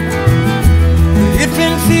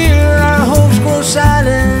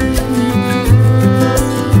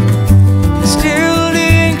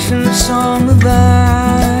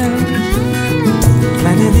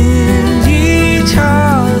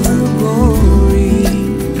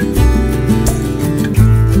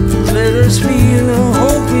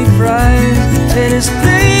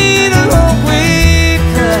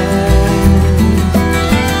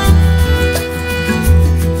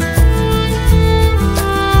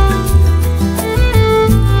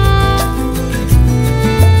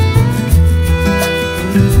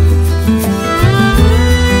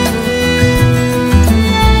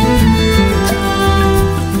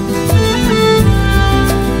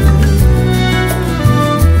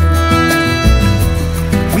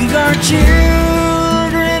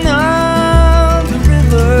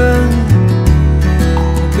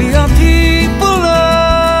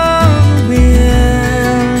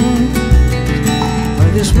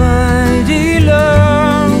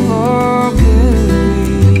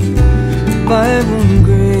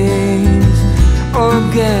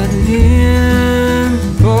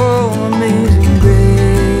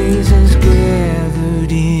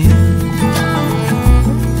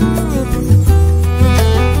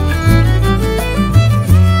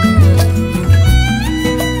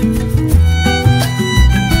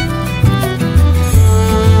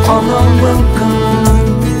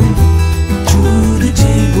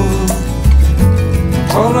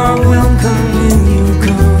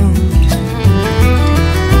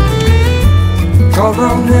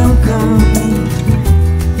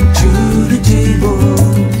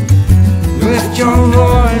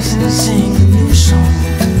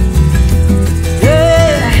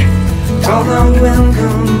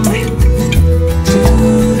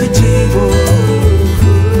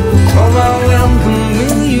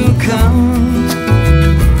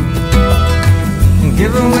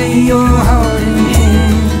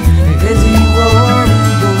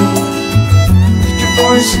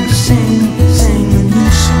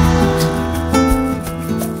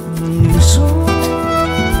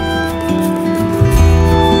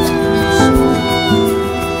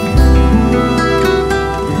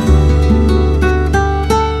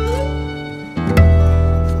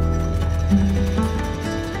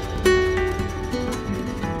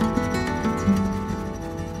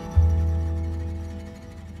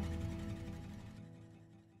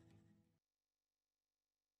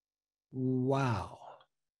 Wow.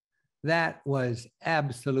 That was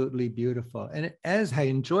absolutely beautiful. And as I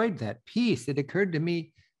enjoyed that piece, it occurred to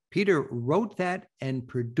me, Peter wrote that and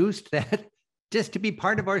produced that just to be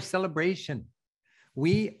part of our celebration.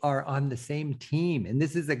 We are on the same team, and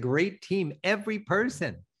this is a great team. Every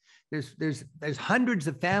person, there's hundreds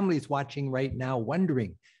of families watching right now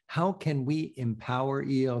wondering, how can we empower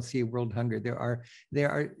ELCA World Hunger? There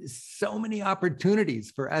are so many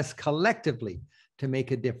opportunities for us collectively to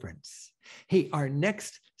make a difference. Hey, our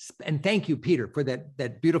next, and thank you, Peter, for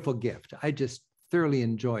that beautiful gift. I just thoroughly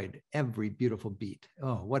enjoyed every beautiful beat.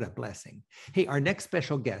 Oh, what a blessing. Hey, our next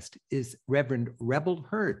special guest is Reverend Rebel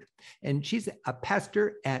Hurd, and she's the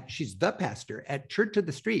pastor at Church of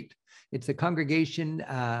the Street. It's a congregation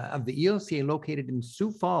of the ELCA located in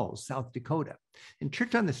Sioux Falls, South Dakota. And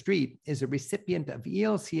Church on the Street is a recipient of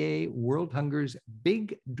ELCA World Hunger's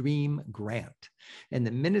Big Dream Grant. And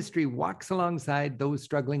the ministry walks alongside those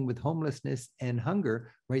struggling with homelessness and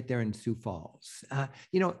hunger right there in Sioux Falls.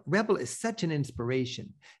 Rebel is such an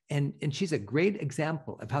inspiration, and she's a great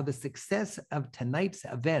example of how the success of tonight's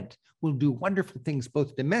event will do wonderful things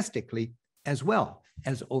both domestically as well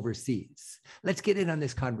as overseas. Let's get in on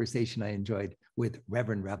this conversation I enjoyed with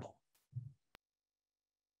Reverend Rebel.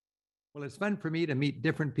 Well, it's fun for me to meet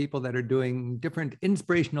different people that are doing different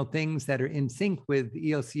inspirational things that are in sync with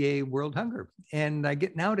ELCA World Hunger. And I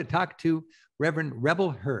get now to talk to Reverend Rebel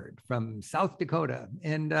Hurd from South Dakota.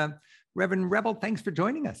 And Reverend Rebel, thanks for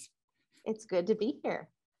joining us. It's good to be here.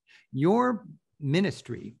 Your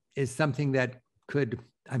ministry is something that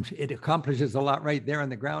it accomplishes a lot right there on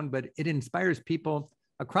the ground, but it inspires people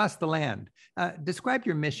across the land. Describe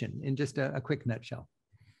your mission in just a quick nutshell.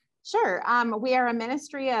 Sure. We are a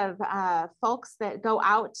ministry of folks that go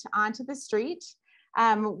out onto the street.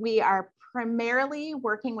 We are primarily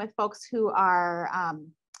working with folks who are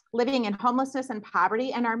living in homelessness and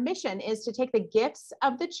poverty. And our mission is to take the gifts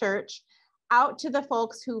of the church out to the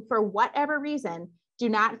folks who, for whatever reason, do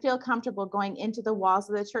not feel comfortable going into the walls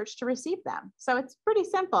of the church to receive them. So it's pretty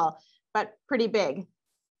simple, but pretty big.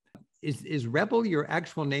 Is Rebel your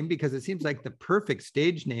actual name? Because it seems like the perfect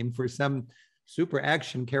stage name for some super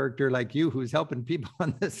action character like you who's helping people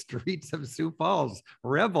on the streets of Sioux Falls.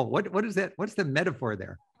 Rebel, what is that? What's the metaphor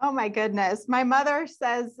there? Oh my goodness. My mother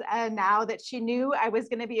says now that she knew I was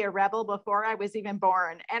going to be a rebel before I was even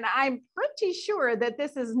born. And I'm pretty sure that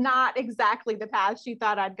this is not exactly the path she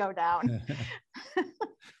thought I'd go down.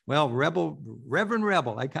 Well, Reverend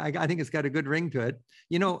Rebel, I think it's got a good ring to it.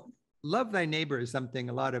 You know, love thy neighbor is something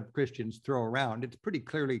a lot of Christians throw around. It's pretty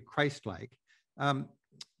clearly Christ-like.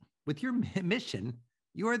 With your mission,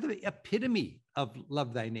 you are the epitome of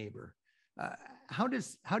love thy neighbor. How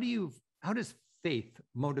does faith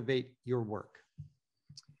motivate your work?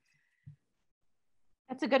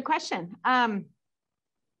 That's a good question. One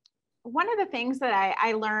of the things that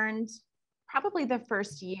I learned probably the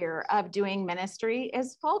first year of doing ministry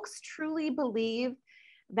is folks truly believe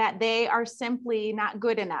that they are simply not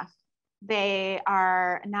good enough. They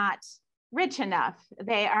are not rich enough.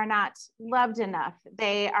 They are not loved enough.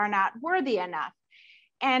 They are not worthy enough.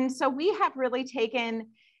 And so we have really taken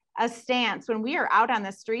a stance when we are out on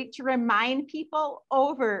the street to remind people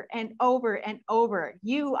over and over and over,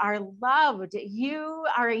 you are loved, you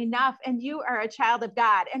are enough, and you are a child of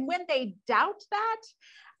God. And when they doubt that,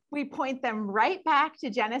 we point them right back to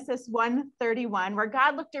Genesis 1:31, where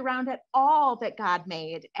God looked around at all that God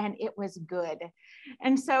made and it was good.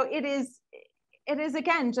 And so it is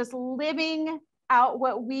again, just living out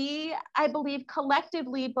what we, I believe,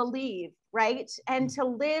 collectively believe, right? And to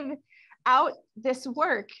live out this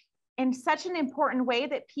work in such an important way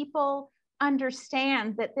that people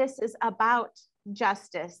understand that this is about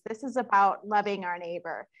justice. This is about loving our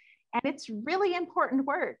neighbor. And it's really important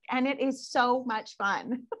work. And it is so much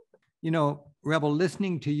fun. You know, Rebel,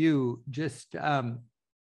 listening to you just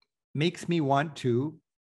makes me want to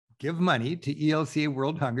give money to ELCA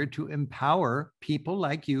World Hunger to empower people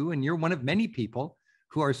like you. And you're one of many people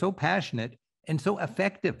who are so passionate and so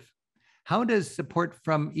effective. How does support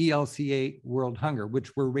from ELCA World Hunger,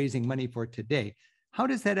 which we're raising money for today, how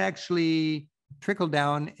does that actually trickle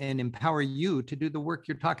down and empower you to do the work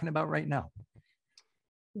you're talking about right now?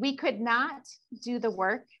 We could not do the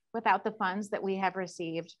work without the funds that we have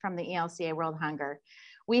received from the ELCA World Hunger.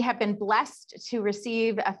 We have been blessed to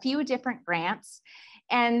receive a few different grants.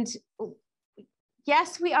 And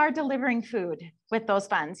yes, we are delivering food with those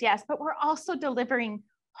funds, yes, but we're also delivering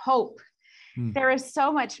hope. There is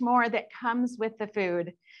so much more that comes with the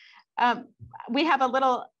food. We have a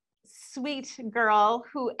little sweet girl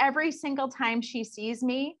who every single time she sees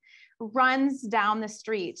me runs down the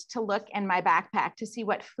street to look in my backpack to see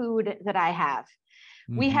what food that I have.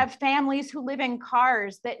 We have families who live in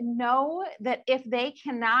cars that know that if they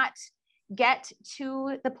cannot get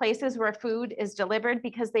to the places where food is delivered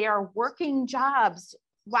because they are working jobs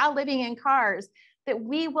while living in cars, that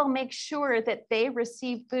we will make sure that they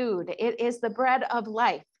receive food. It is the bread of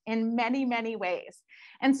life in many, many ways.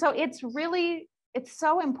 And so it's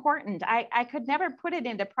so important. I could never put it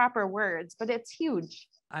into proper words, but it's huge.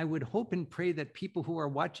 I would hope and pray that people who are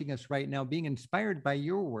watching us right now, being inspired by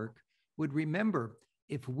your work, would remember,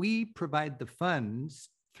 if we provide the funds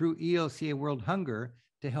through ELCA World Hunger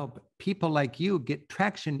to help people like you get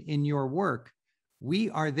traction in your work, we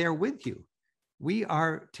are there with you. We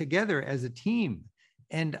are together as a team.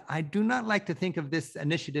 And I do not like to think of this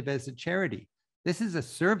initiative as a charity. This is a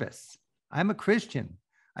service. I'm a Christian.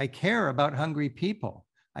 I care about hungry people.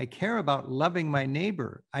 I care about loving my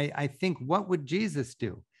neighbor. I think, what would Jesus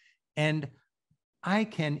do? And I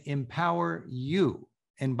can empower you.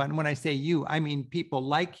 And but when I say you, I mean people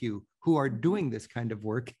like you who are doing this kind of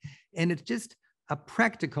work. And it's just a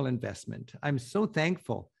practical investment. I'm so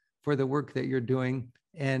thankful for the work that you're doing.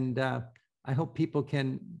 And I hope people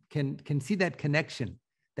can see that connection,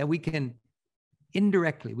 that we can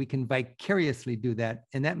indirectly, we can vicariously do that.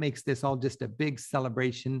 And that makes this all just a big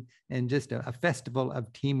celebration and just a festival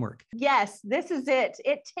of teamwork. Yes, this is it.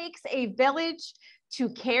 It takes a village to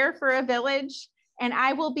care for a village. And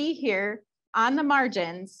I will be here on the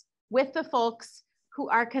margins with the folks who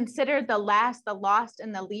are considered the last, the lost,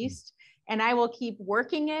 and the least. And I will keep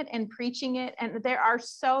working it and preaching it. And there are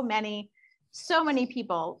so many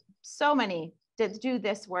people, so many that do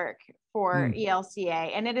this work for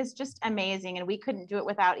ELCA. And it is just amazing. And we couldn't do it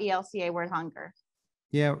without ELCA World Hunger.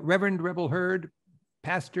 Yeah, Reverend Rebel Hurd,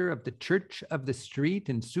 pastor of the Church of the Street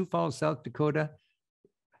in Sioux Falls, South Dakota.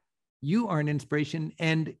 You are an inspiration.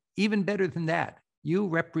 And even better than that, you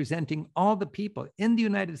representing all the people in the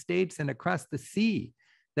United States and across the sea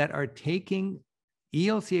that are taking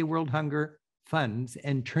ELCA World Hunger funds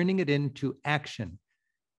and turning it into action.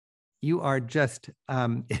 You are just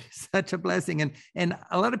it's such a blessing. And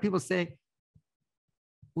a lot of people say,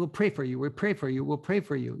 we'll pray for you, we'll pray for you, we'll pray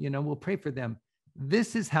for you, we'll pray for them.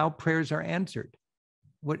 This is how prayers are answered.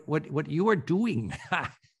 What you are doing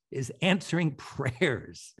is answering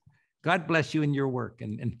prayers. God bless you in your work,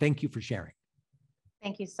 and thank you for sharing.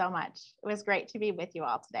 Thank you so much. It was great to be with you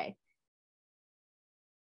all today.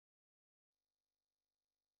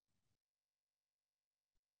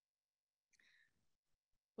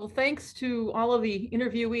 Well, thanks to all of the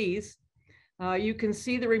interviewees. You can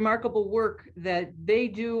see the remarkable work that they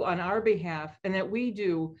do on our behalf and that we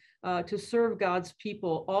do to serve God's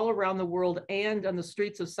people all around the world and on the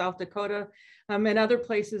streets of South Dakota and other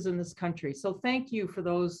places in this country. So thank you for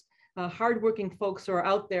those hardworking folks who are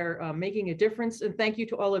out there making a difference. And thank you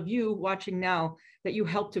to all of you watching now that you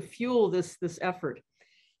help to fuel this effort.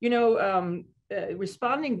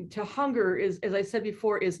 Responding to hunger is, as I said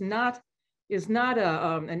before, is not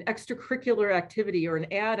an extracurricular activity or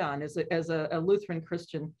an add-on as a Lutheran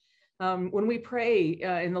Christian. When we pray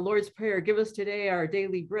in the Lord's Prayer, give us today our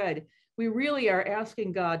daily bread, we really are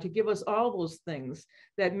asking God to give us all those things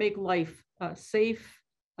that make life safe,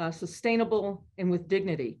 sustainable, and with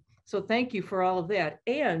dignity. So thank you for all of that.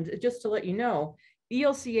 And just to let you know,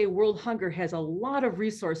 ELCA World Hunger has a lot of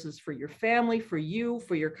resources for your family, for you,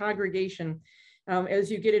 for your congregation, as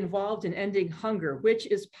you get involved in ending hunger, which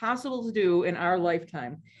is possible to do in our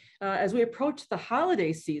lifetime. As we approach the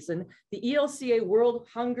holiday season, the ELCA World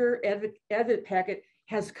Hunger Advent Packet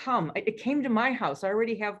has come. It came to my house. I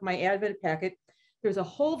already have my Advent Packet. There's a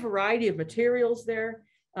whole variety of materials there.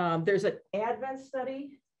 There's an Advent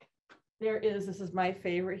study. This is my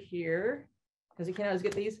favorite here, because you can't always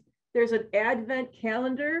get these. There's an Advent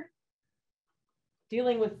calendar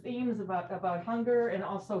dealing with themes about hunger and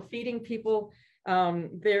also feeding people.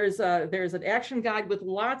 There's an action guide with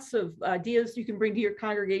lots of ideas you can bring to your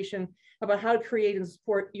congregation about how to create and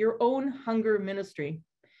support your own hunger ministry.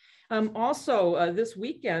 Also, this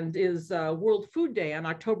weekend is World Food Day on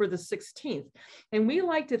October the 16th. And we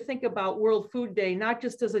like to think about World Food Day, not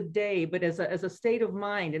just as a day, but as a state of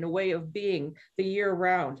mind and a way of being the year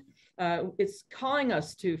round. It's calling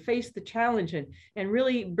us to face the challenge and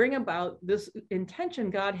really bring about this intention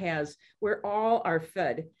God has where all are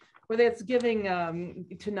fed. Whether it's giving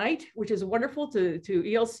tonight, which is wonderful, to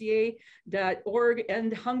elca.org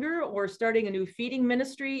End Hunger, or starting a new feeding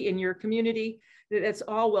ministry in your community, that's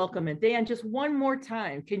all welcome. And Dan, just one more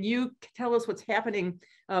time, can you tell us what's happening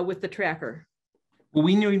with the tracker? Well,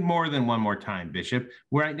 we need more than one more time, Bishop.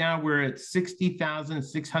 Right now, we're at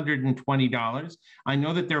 $60,620. I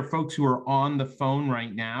know that there are folks who are on the phone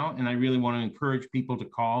right now, and I really want to encourage people to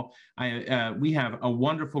call. We have a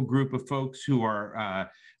wonderful group of folks who are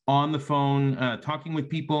on the phone talking with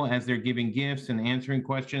people as they're giving gifts and answering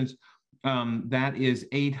questions. That is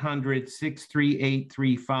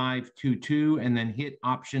 800-638-3522, and then hit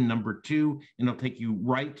option number 2, and it'll take you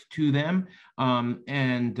right to them.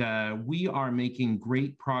 We are making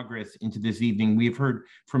great progress into this evening. We've heard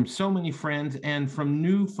from so many friends and from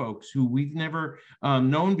new folks who we've never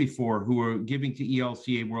known before who are giving to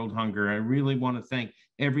ELCA World Hunger. I really want to thank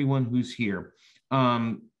everyone who's here.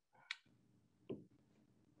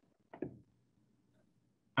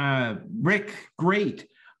 Rick, great.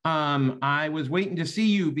 I was waiting to see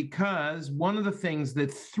you because one of the things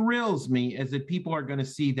that thrills me is that people are going to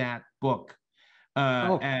see that book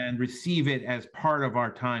and receive it as part of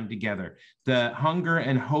our time together. The Hunger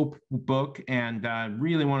and Hope book, and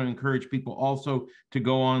really want to encourage people also to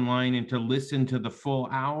go online and to listen to the full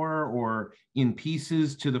hour or in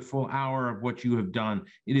pieces to the full hour of what you have done.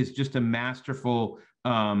 It is just a masterful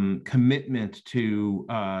commitment to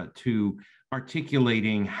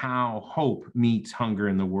articulating how hope meets hunger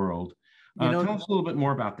in the world. Tell us a little bit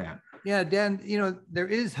more about that. Yeah, Dan, there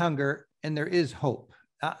is hunger and there is hope.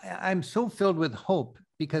 I'm so filled with hope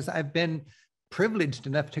because I've been privileged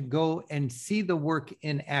enough to go and see the work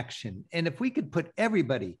in action. And if we could put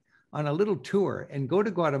everybody on a little tour and go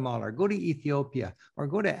to Guatemala or go to Ethiopia or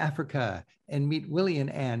go to Africa and meet Willie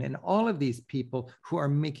and Anne and all of these people who are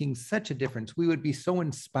making such a difference, we would be so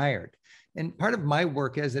inspired. And part of my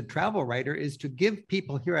work as a travel writer is to give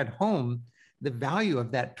people here at home the value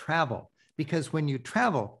of that travel. Because when you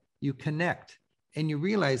travel, you connect and you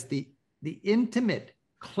realize the intimate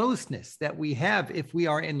closeness that we have if we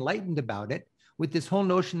are enlightened about it with this whole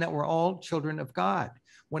notion that we're all children of God.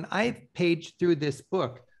 When I page through this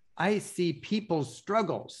book, I see people's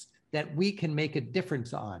struggles that we can make a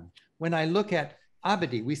difference on. When I look at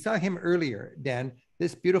Abadi, we saw him earlier, Dan,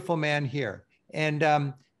 this beautiful man here. And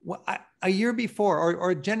a year before,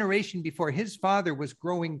 or a generation before, his father was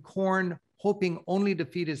growing corn, hoping only to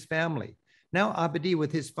feed his family. Now Abadi,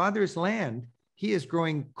 with his father's land, he is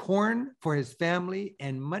growing corn for his family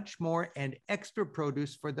and much more, and extra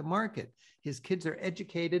produce for the market. His kids are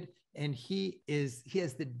educated, and he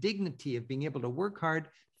has the dignity of being able to work hard,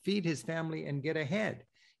 feed his family, and get ahead.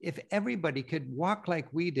 If everybody could walk like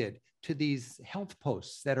we did to these health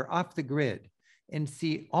posts that are off the grid and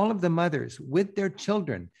see all of the mothers with their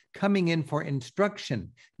children coming in for instruction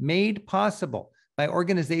made possible by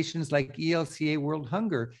organizations like ELCA World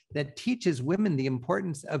Hunger that teaches women the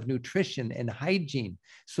importance of nutrition and hygiene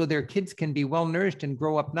so their kids can be well nourished and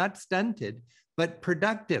grow up not stunted, but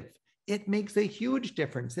productive. It makes a huge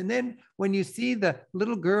difference. And then when you see the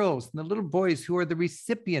little girls and the little boys who are the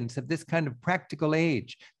recipients of this kind of practical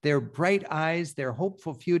age, their bright eyes, their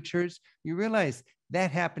hopeful futures, you realize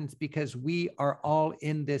that happens because we are all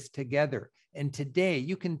in this together. And today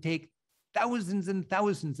you can take thousands and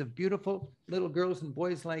thousands of beautiful little girls and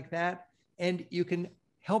boys like that, and you can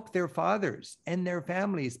help their fathers and their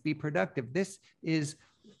families be productive. This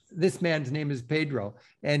man's name is Pedro,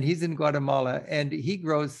 and he's in Guatemala, and he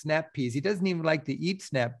grows snap peas. He doesn't even like to eat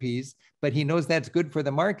snap peas, but he knows that's good for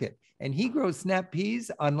the market. And he grows snap peas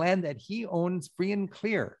on land that he owns free and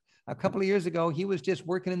clear. A couple of years ago, he was just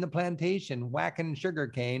working in the plantation, whacking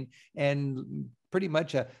sugarcane, and pretty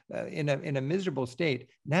much in a miserable state.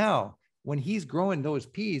 Now, when he's growing those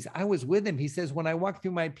peas, I was with him. He says, when I walk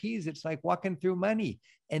through my peas, it's like walking through money.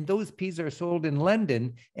 And those peas are sold in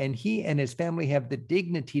London, and he and his family have the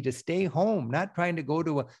dignity to stay home, not trying to go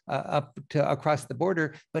to across the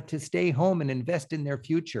border, but to stay home and invest in their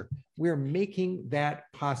future. We're making that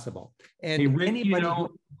possible. And hey, Rick, anybody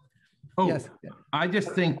yes. I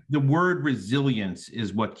just think the word resilience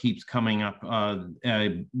is what keeps coming up,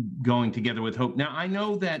 going together with hope. Now, I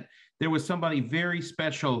know that there was somebody very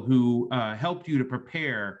special who helped you to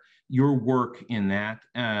prepare your work in that.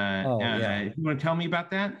 You want to tell me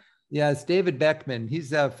about that? Yeah, it's David Beckmann.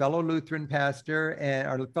 He's a fellow Lutheran pastor, and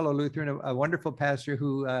a wonderful pastor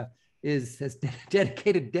who has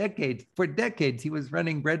dedicated decades. He was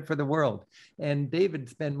running Bread for the World. And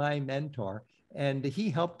David's been my mentor. And he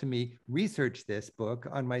helped me research this book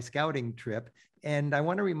on my scouting trip. And I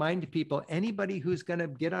want to remind people, anybody who's going to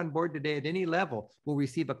get on board today at any level will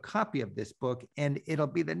receive a copy of this book, and it'll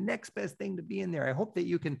be the next best thing to be in there. I hope that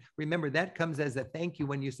you can remember that comes as a thank you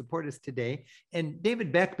when you support us today. And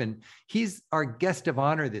David Beckmann, he's our guest of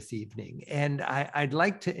honor this evening. And I'd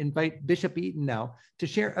like to invite Bishop Eaton now to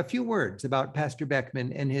share a few words about Pastor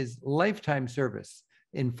Beckmann and his lifetime service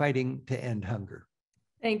in fighting to end hunger.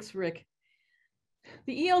 Thanks, Rick.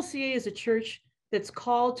 The ELCA is a church that's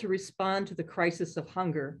called to respond to the crisis of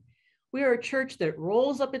hunger. We are a church that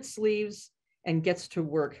rolls up its sleeves and gets to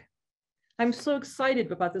work. I'm so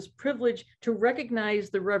excited about this privilege to recognize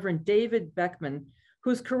the Reverend David Beckmann,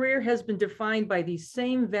 whose career has been defined by these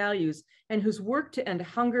same values and whose work to end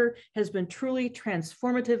hunger has been truly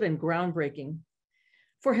transformative and groundbreaking.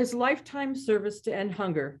 For his lifetime service to end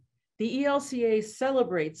hunger, the ELCA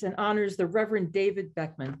celebrates and honors the Reverend David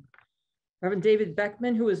Beckmann. Reverend David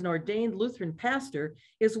Beckmann, who is an ordained Lutheran pastor,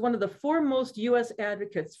 is one of the foremost U.S.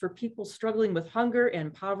 advocates for people struggling with hunger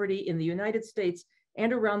and poverty in the United States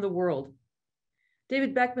and around the world.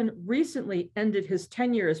 David Beckmann recently ended his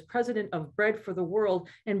tenure as president of Bread for the World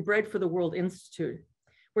and Bread for the World Institute,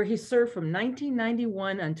 where he served from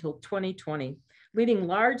 1991 until 2020, leading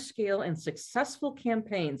large-scale and successful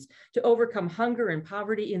campaigns to overcome hunger and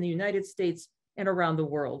poverty in the United States and around the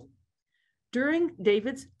world. During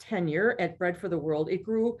David's tenure at Bread for the World, it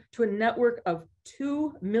grew to a network of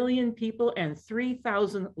 2 million people and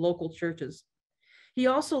 3,000 local churches. He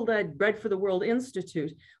also led Bread for the World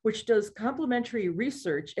Institute, which does complementary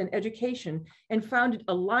research and education, and founded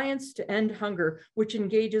Alliance to End Hunger, which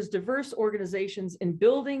engages diverse organizations in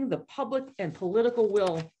building the public and political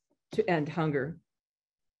will to end hunger.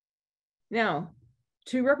 Now,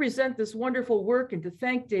 to represent this wonderful work and to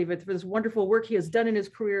thank David for this wonderful work he has done in his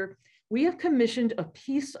career, we have commissioned a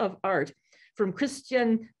piece of art from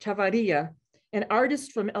Christian Chavarria, an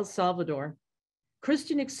artist from El Salvador.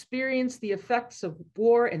 Christian experienced the effects of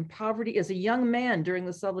war and poverty as a young man during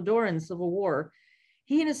the Salvadoran Civil War.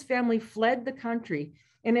 He and his family fled the country,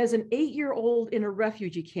 and as an 8-year-old in a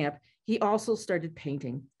refugee camp, he also started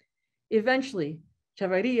painting. Eventually,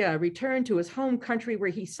 Chavarria returned to his home country where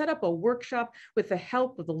he set up a workshop with the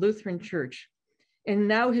help of the Lutheran Church. And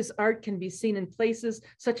now his art can be seen in places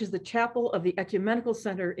such as the chapel of the Ecumenical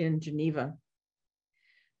Center in Geneva.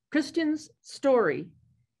 Christian's story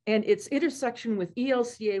and its intersection with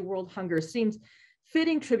ELCA World Hunger seems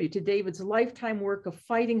fitting tribute to David's lifetime work of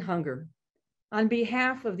fighting hunger. On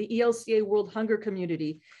behalf of the ELCA World Hunger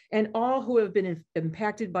community and all who have been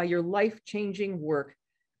impacted by your life-changing work,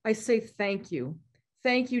 I say thank you.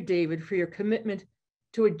 Thank you, David, for your commitment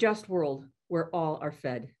to a just world where all are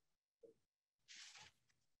fed.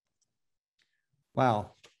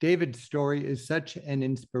 Wow, David's story is such an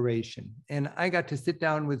inspiration. And I got to sit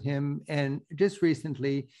down with him and just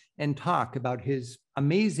recently and talk about his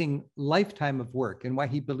amazing lifetime of work and why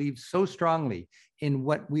he believes so strongly in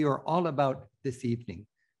what we are all about this evening,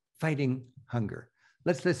 fighting hunger.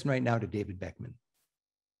 Let's listen right now to David Beckmann.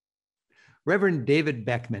 Reverend David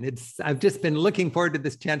Beckmann, I've just been looking forward to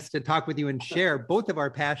this chance to talk with you and share both of our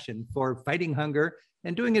passion for fighting hunger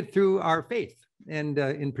and doing it through our faith, and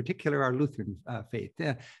in particular, our Lutheran faith.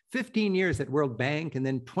 15 years at World Bank, and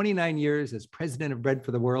then 29 years as president of Bread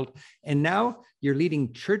for the World. And now you're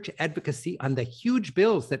leading church advocacy on the huge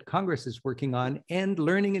bills that Congress is working on, and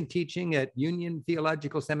learning and teaching at Union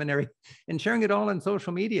Theological Seminary, and sharing it all on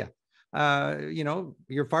social media. You know,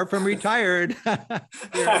 you're far from retired.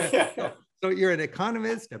 So you're an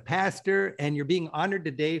economist, a pastor, and you're being honored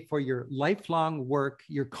today for your lifelong work,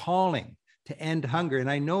 your calling to end hunger. And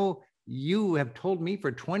I know you have told me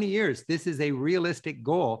for 20 years, this is a realistic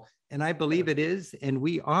goal, and I believe it is. And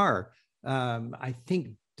we are, I think,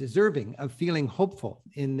 deserving of feeling hopeful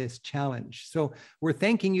in this challenge. So we're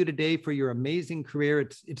thanking you today for your amazing career.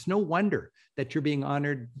 It's no wonder that you're being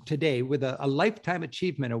honored today with a Lifetime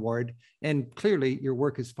Achievement Award, and clearly your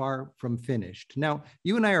work is far from finished. Now,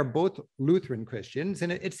 you and I are both Lutheran Christians,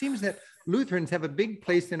 and it seems that Lutherans have a big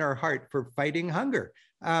place in our heart for fighting hunger.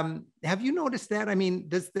 Have you noticed that? I mean,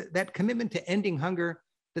 does that commitment to ending hunger,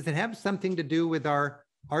 does it have something to do with our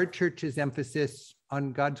church's emphasis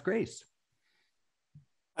on God's grace?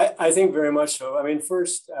 I think very much so. I mean,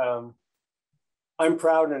 first, I'm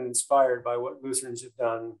proud and inspired by what Lutherans have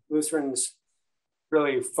done. Lutherans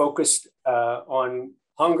really focused on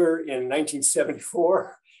hunger in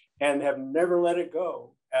 1974 and have never let it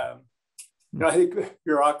go. You know, I think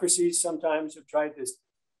bureaucracies sometimes have tried to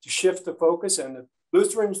shift the focus, and the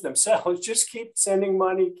Lutherans themselves just keep sending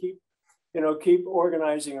money, keep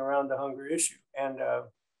organizing around the hunger issue.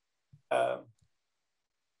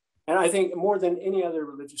 And I think more than any other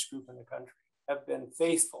religious group in the country have been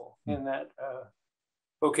faithful in that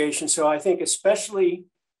vocation. So I think especially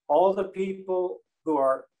all the people who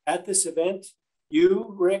are at this event,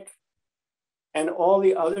 you, Rick, and all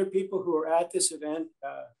the other people who are at this event,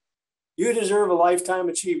 you deserve a Lifetime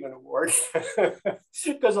Achievement Award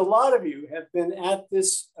because a lot of you have been at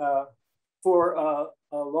this for a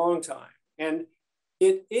long time. And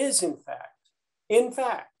it is, in fact,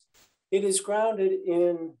 it is grounded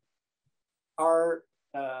in our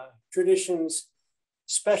tradition's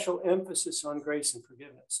special emphasis on grace and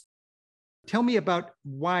forgiveness. Tell me about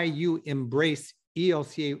why you embrace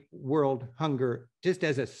ELCA World Hunger just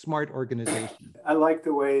as a smart organization. I like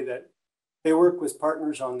the way that they work with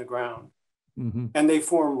partners on the ground, and they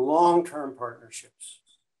form long-term partnerships.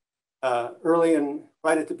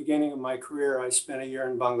 Right at the beginning of my career, I spent a year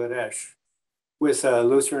in Bangladesh with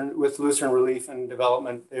Lutheran Relief and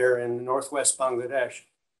Development there in northwest Bangladesh.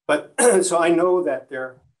 But so I know that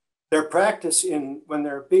their practice when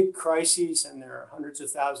there are big crises and there are hundreds of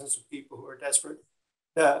thousands of people who are desperate,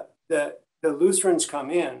 the Lutherans come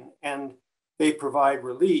in and they provide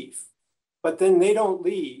relief, but then they don't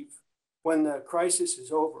leave when the crisis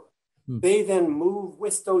is over. They then move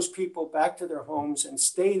with those people back to their homes and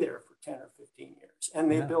stay there for 10 or 15 years,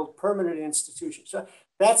 and they build permanent institutions. So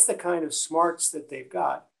that's the kind of smarts that they've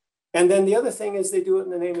got. And then the other thing is they do it in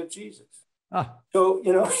the name of Jesus. So,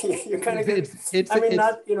 you're kind of,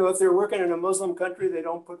 if they're working in a Muslim country, they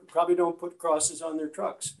probably don't put crosses on their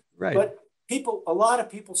trucks. Right. But a lot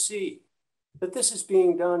of people see that this is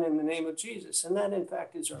being done in the name of Jesus. And that in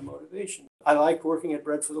fact is our motivation. I like working at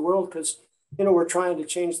Bread for the World because, we're trying to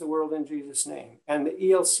change the world in Jesus' name. And the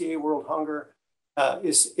ELCA World Hunger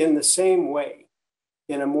is in the same way,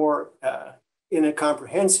 in a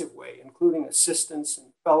comprehensive way, including assistance and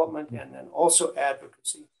development and then also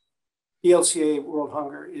advocacy. ELCA World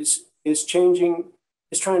Hunger is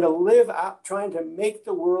trying to live out, trying to make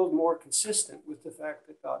the world more consistent with the fact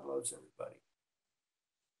that God loves everybody.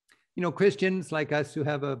 Christians like us who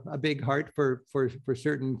have a big heart for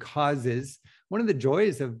certain causes, one of the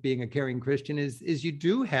joys of being a caring Christian is you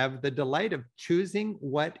do have the delight of choosing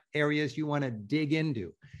what areas you want to dig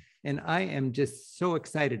into. And I am just so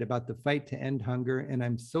excited about the fight to end hunger. And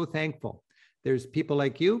I'm so thankful there's people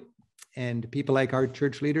like you and people like our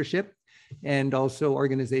church leadership and also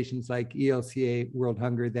organizations like ELCA World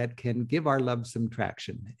Hunger that can give our love some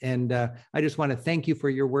traction. And I just want to thank you for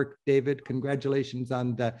your work, David. Congratulations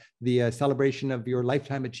on the celebration of your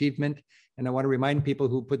lifetime achievement. And I want to remind people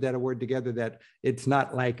who put that award together that it's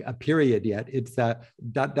not like a period yet. It's a ...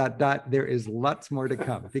 There is lots more to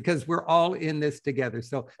come because we're all in this together.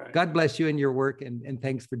 So God bless you and your work. And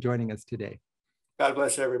thanks for joining us today. God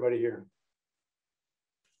bless everybody here.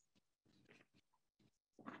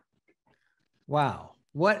 Wow,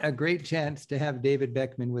 what a great chance to have David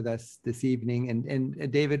Beckmann with us this evening. And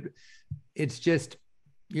David, it's just,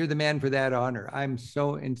 you're the man for that honor. I'm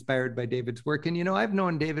so inspired by David's work. And, I've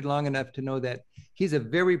known David long enough to know that he's a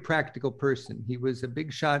very practical person. He was a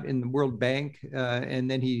big shot in the World Bank, and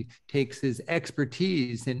then he takes his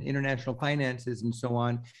expertise in international finances and so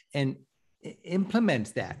on and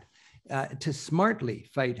implements that to smartly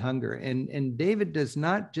fight hunger. And David does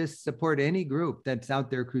not just support any group that's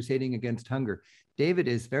out there crusading against hunger. David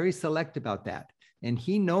is very select about that. And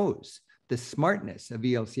he knows the smartness of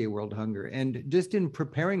ELCA World Hunger. And just in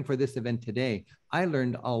preparing for this event today, I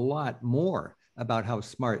learned a lot more about how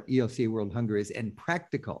smart ELCA World Hunger is and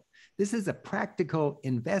practical. This is a practical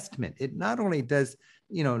investment. It not only does,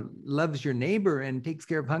 loves your neighbor and takes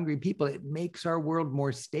care of hungry people, it makes our world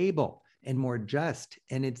more stable and more just.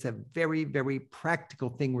 And it's a very, very practical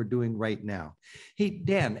thing we're doing right now. Hey,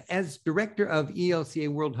 Dan, as director of ELCA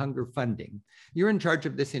World Hunger funding, you're in charge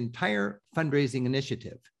of this entire fundraising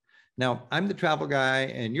initiative. Now, I'm the travel guy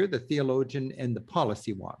and you're the theologian and the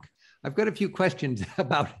policy wonk. I've got a few questions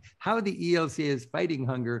about how the ELCA is fighting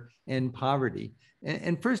hunger and poverty.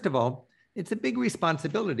 And first of all, it's a big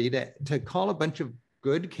responsibility to call a bunch of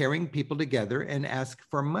good, caring people together and ask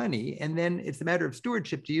for money. And then it's a matter of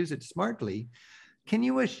stewardship to use it smartly. Can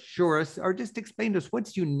you assure us or just explain to us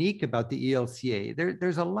what's unique about the ELCA?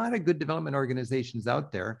 There's a lot of good development organizations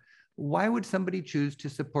out there. Why would somebody choose to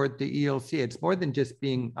support the ELCA? It's more than just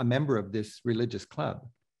being a member of this religious club.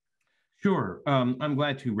 Sure. I'm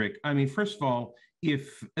glad to, Rick. I mean, first of all,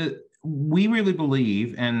 if we really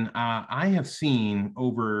believe, and I have seen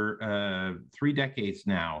over 3 decades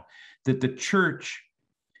now, that the church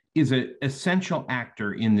is an essential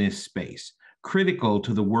actor in this space, critical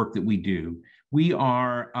to the work that we do. We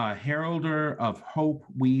are a heralder of hope.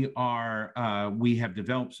 We have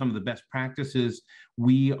developed some of the best practices.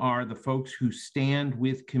 We are the folks who stand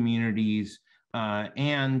with communities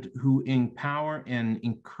and who empower and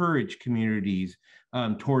encourage communities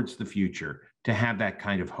towards the future to have that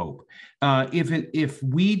kind of hope. If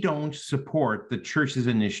we don't support the church's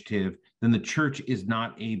initiative, then the church is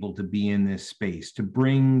not able to be in this space to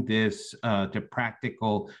bring this to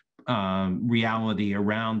practical reality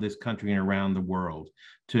around this country and around the world,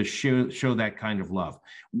 to show that kind of love.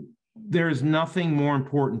 there is nothing more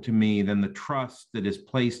important to me than the trust that is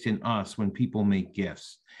placed in us when people make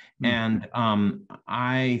gifts. And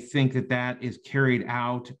I think that that is carried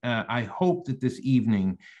out. I hope that this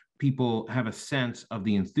evening people have a sense of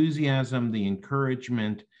the enthusiasm, the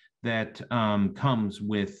encouragement that comes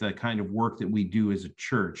with the kind of work that we do as a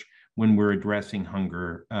church when we're addressing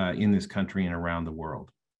hunger in this country and around the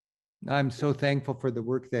world. I'm so thankful for the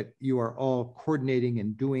work that you are all coordinating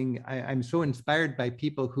and doing. I'm so inspired by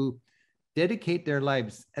people who dedicate their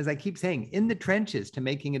lives, as I keep saying, in the trenches to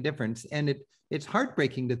making a difference. And it's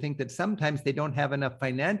heartbreaking to think that sometimes they don't have enough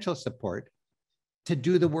financial support to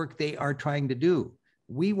do the work they are trying to do.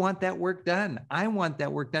 We want that work done. I want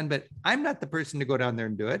that work done, but I'm not the person to go down there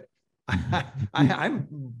and do it.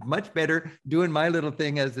 I'm much better doing my little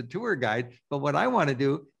thing as a tour guide. But what I want to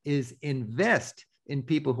do is invest in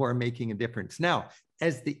people who are making a difference. Now,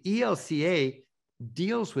 as the ELCA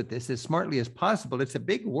deals with this as smartly as possible, it's a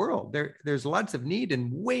big world. There's lots of need in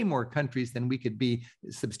way more countries than we could be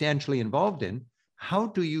substantially involved in. How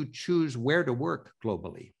do you choose where to work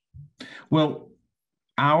globally? Well,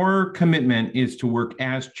 our commitment is to work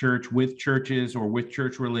as church with churches or with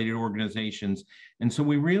church-related organizations. And so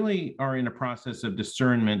we really are in a process of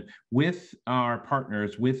discernment with our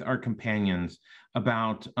partners, with our companions,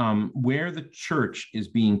 about where the church is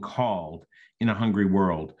being called in a hungry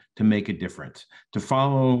world to make a difference, to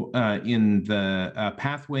follow in the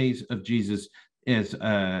pathways of Jesus, is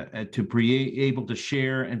to be able to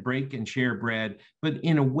share and break and share bread, but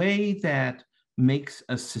in a way that makes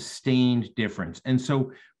a sustained difference. And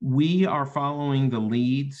so we are following the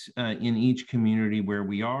leads in each community where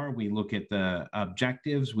we are. We look at the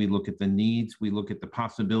objectives, we look at the needs, we look at the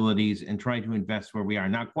possibilities and try to invest where we are.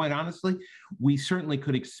 Now, quite honestly, we certainly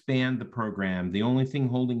could expand the program. The only thing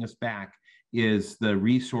holding us back is the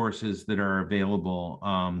resources that are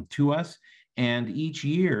available to us. And each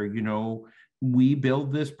year, you know, we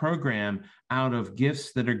build this program out of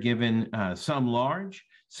gifts that are given, some large,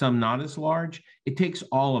 some not as large. It takes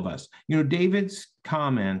all of us. You know, David's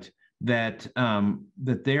comment that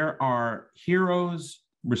that there are heroes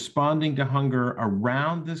responding to hunger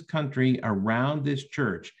around this country, around this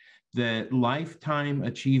church, the lifetime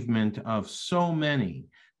achievement of so many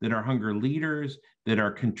that are hunger leaders, that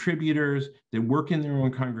are contributors, that work in their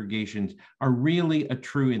own congregations, are really a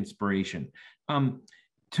true inspiration.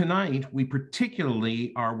 Tonight, we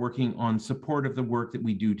particularly are working on support of the work that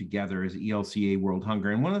we do together as ELCA World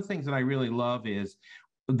Hunger. And one of the things that I really love is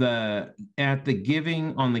on the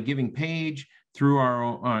giving page, through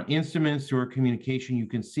our instruments, through our communication, you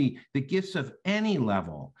can see that gifts of any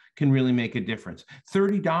level can really make a difference.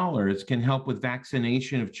 $30 can help with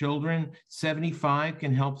vaccination of children. $75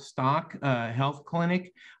 can help stock a health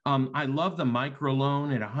clinic. I love the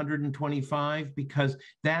microloan at $125 because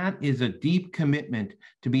that is a deep commitment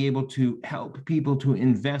to be able to help people to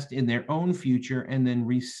invest in their own future and then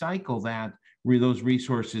recycle those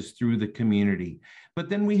resources through the community. But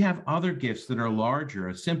then we have other gifts that are larger,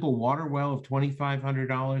 a simple water well of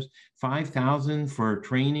 $2,500, $5,000 for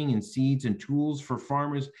training and seeds and tools for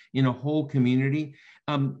farmers in a whole community.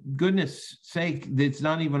 Goodness sake, it's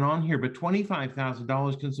not even on here, but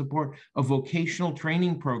 $25,000 can support a vocational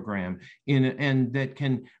training program and that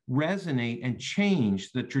can resonate and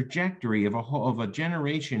change the trajectory of a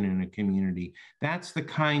generation in a community. That's the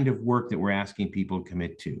kind of work that we're asking people to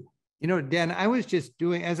commit to. You know, Dan, I was just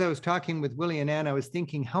doing, as I was talking with Willie and Anne, I was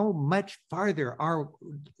thinking how much farther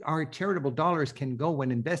our charitable dollars can go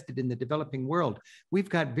when invested in the developing world. We've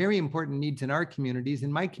got very important needs in our communities.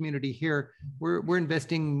 In my community here, we're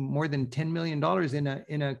investing more than $10 million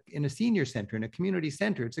in a senior center, in a community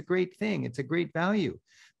center. It's a great thing. It's a great value.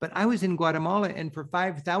 But I was in Guatemala, and for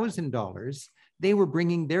 $5,000, they were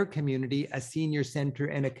bringing their community a senior center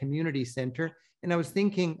and a community center. And I was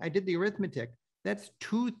thinking, I did the arithmetic. That's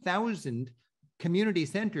 2,000 community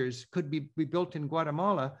centers could be built in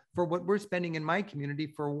Guatemala for what we're spending in my community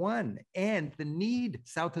for one. And the need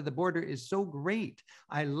south of the border is so great.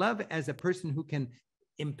 I love, as a person who can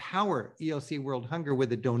empower ELCA World Hunger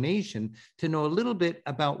with a donation, to know a little bit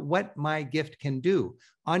about what my gift can do.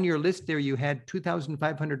 On your list there, you had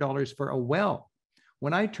 $2,500 for a well.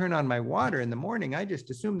 When I turn on my water in the morning, I just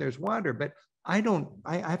assume there's water, but I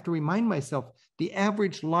have to remind myself the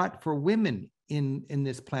average lot for women in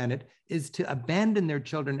this planet is to abandon their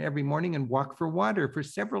children every morning and walk for water for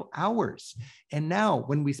several hours. And now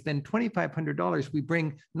when we spend $2,500, we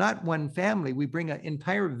bring not one family, we bring an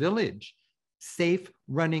entire village safe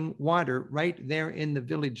running water right there in the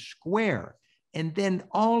village square. And then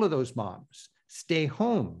all of those moms stay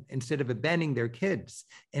home instead of abandoning their kids.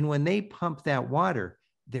 And when they pump that water,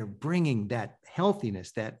 they're bringing that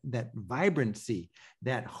healthiness, that vibrancy,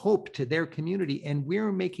 that hope to their community. And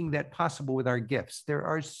we're making that possible with our gifts. There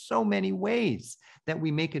are so many ways that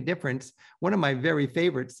we make a difference. One of my very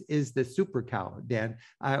favorites is the super cow, Dan.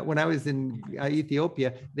 When I was in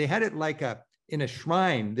Ethiopia, they had it like in a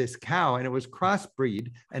shrine, this cow, and it was crossbreed,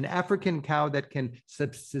 an African cow that can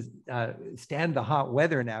stand the hot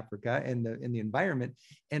weather in Africa and in the environment,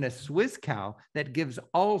 and a Swiss cow that gives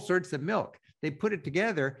all sorts of milk. They put it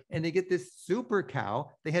together and they get this super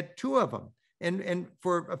cow. They had two of them. And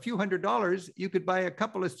for a few $100s, you could buy a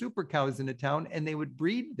couple of super cows in a town and they would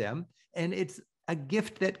breed them. And it's a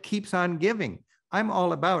gift that keeps on giving. I'm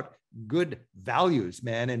all about good values,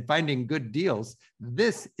 man, and finding good deals.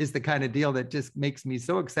 This is the kind of deal that just makes me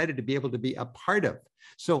so excited to be able to be a part of.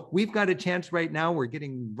 So we've got a chance right now. We're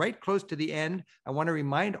getting right close to the end. I want to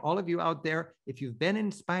remind all of you out there, if you've been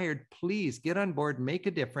inspired, please get on board, make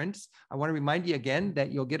a difference. I want to remind you again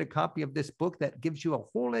that you'll get a copy of this book that gives you a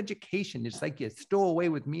whole education. It's like you stow away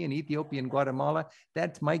with me in Ethiopia and Guatemala.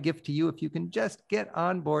 That's my gift to you. If you can just get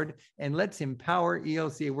on board, and let's empower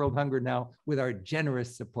ELCA World Hunger now with our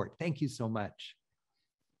generous support. Thank you so much.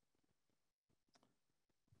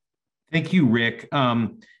 Thank you, Rick.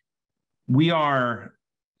 We are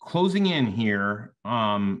closing in here,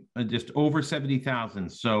 just over 70,000.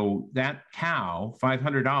 So that cow,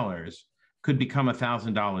 $500, could become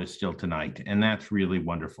 $1,000 still tonight. And that's really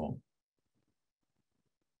wonderful.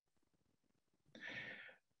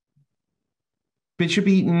 Bishop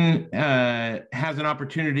Eaton has an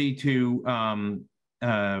opportunity to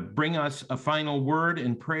bring us a final word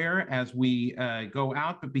in prayer as we go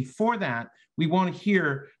out. But before that, we want to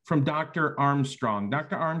hear from Dr. Armstrong.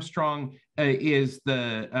 Dr. Armstrong is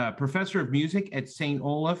the professor of music at St.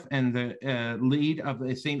 Olaf and the lead of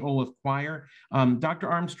the St. Olaf Choir. Dr.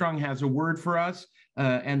 Armstrong has a word for us,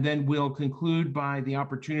 and then we'll conclude by the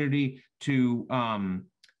opportunity to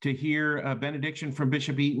hear a benediction from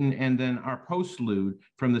Bishop Eaton and then our postlude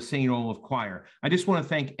from the St. Olaf Choir. I just want to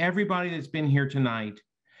thank everybody that's been here tonight,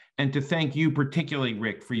 and to thank you particularly,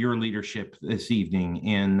 Rick, for your leadership this evening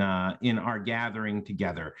in our gathering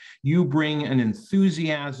together. You bring an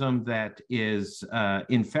enthusiasm that is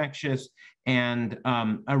infectious and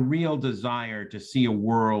a real desire to see a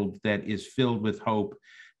world that is filled with hope.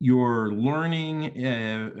 You're learning,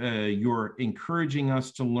 you're encouraging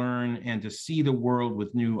us to learn and to see the world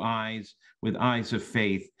with new eyes, with eyes of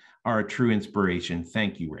faith, are a true inspiration.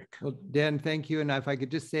 Thank you, Rick. Well, Dan, thank you. And if I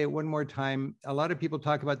could just say it one more time, a lot of people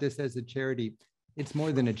talk about this as a charity. It's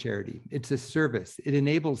more than a charity. It's a service. It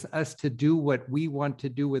enables us to do what we want to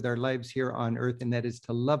do with our lives here on earth, and that is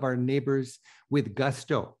to love our neighbors with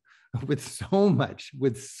gusto, with so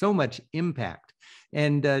much impact.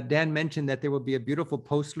 And Dan mentioned that there will be a beautiful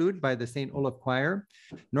postlude by the St. Olaf Choir.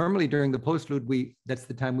 Normally during the postlude, that's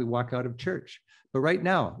the time we walk out of church. But right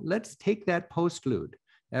now, let's take that postlude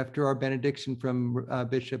after our benediction from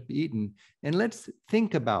Bishop Eaton, and let's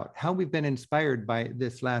think about how we've been inspired by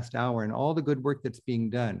this last hour and all the good work that's being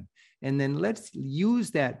done. And then let's use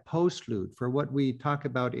that postlude for what we talk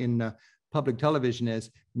about in public television as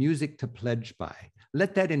music to pledge by.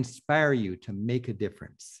 Let that inspire you to make a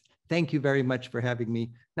difference. Thank you very much for having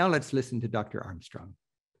me. Now let's listen to Dr. Armstrong.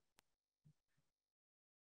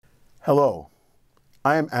 Hello,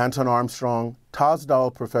 I am Anton Armstrong,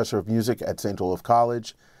 Tasdal Professor of Music at St. Olaf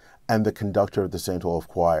College and the conductor of the St. Olaf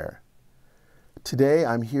Choir. Today,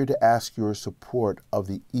 I'm here to ask your support of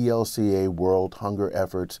the ELCA World Hunger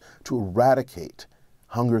efforts to eradicate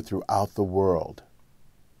hunger throughout the world.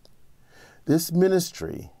 This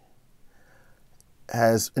ministry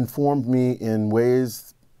has informed me in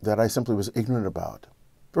ways that I simply was ignorant about.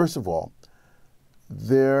 First of all,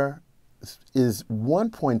 there is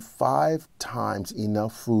 1.5 times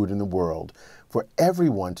enough food in the world for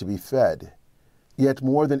everyone to be fed, yet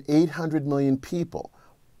more than 800 million people,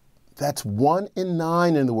 that's 1 in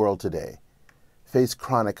 9 in the world today, face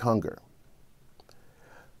chronic hunger.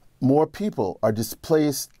 More people are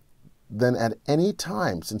displaced than at any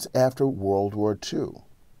time since after World War II.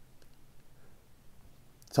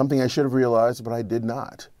 Something I should have realized, but I did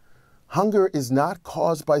not. Hunger is not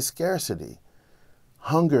caused by scarcity.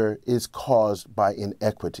 Hunger is caused by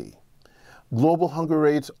inequity. Global hunger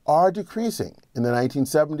rates are decreasing. In the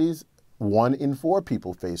 1970s, 1 in 4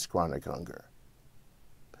 people faced chronic hunger.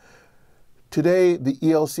 Today, the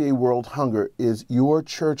ELCA World Hunger is your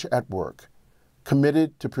church at work,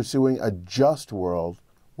 committed to pursuing a just world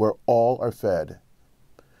where all are fed.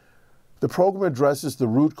 The program addresses the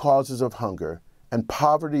root causes of hunger and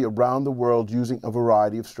poverty around the world using a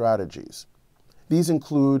variety of strategies. These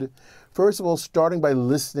include, first of all, starting by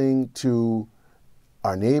listening to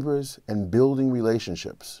our neighbors, and building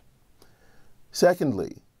relationships.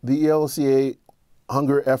 Secondly, the ELCA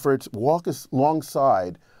Hunger efforts walk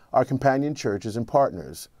alongside our companion churches and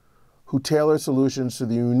partners who tailor solutions to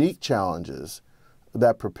the unique challenges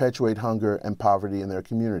that perpetuate hunger and poverty in their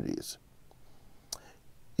communities.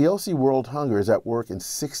 ELCA World Hunger is at work in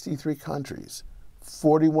 63 countries,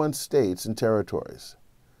 41 states and territories.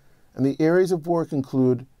 And the areas of work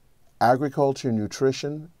include agriculture and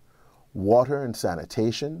nutrition, water and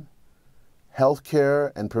sanitation,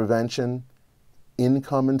 healthcare and prevention,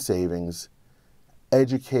 income and savings,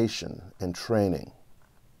 education and training.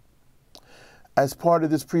 As part of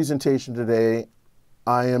this presentation today,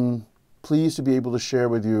 I am pleased to be able to share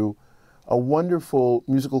with you a wonderful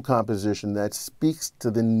musical composition that speaks to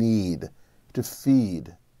the need to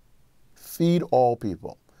feed all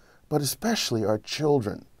people, but especially our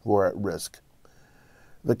children who are at risk.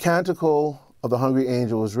 The Canticle of the Hungry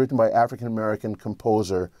Angel was written by African-American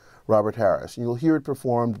composer Robert Harris. You'll hear it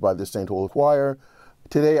performed by the St. Olaf Choir.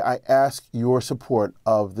 Today, I ask your support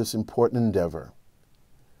of this important endeavor.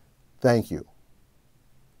 Thank you.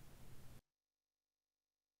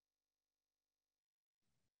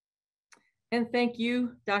 And thank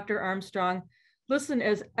you, Dr. Armstrong. Listen,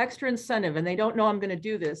 as extra incentive, and they don't know I'm going to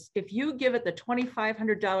do this, if you give it the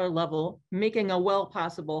 $2,500 level, making a well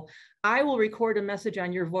possible, I will record a message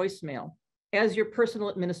on your voicemail as your personal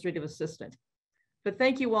administrative assistant. But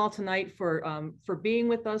thank you all tonight for being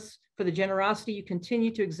with us, for the generosity you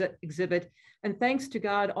continue to exhibit, and thanks to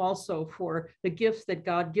God also for the gifts that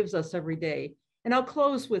God gives us every day. And I'll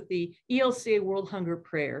close with the ELCA World Hunger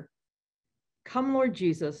prayer. Come, Lord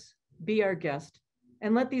Jesus, be our guest,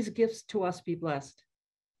 and let these gifts to us be blessed.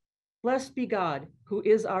 Blessed be God, who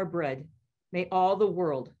is our bread. May all the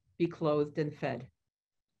world be clothed and fed.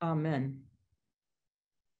 Amen.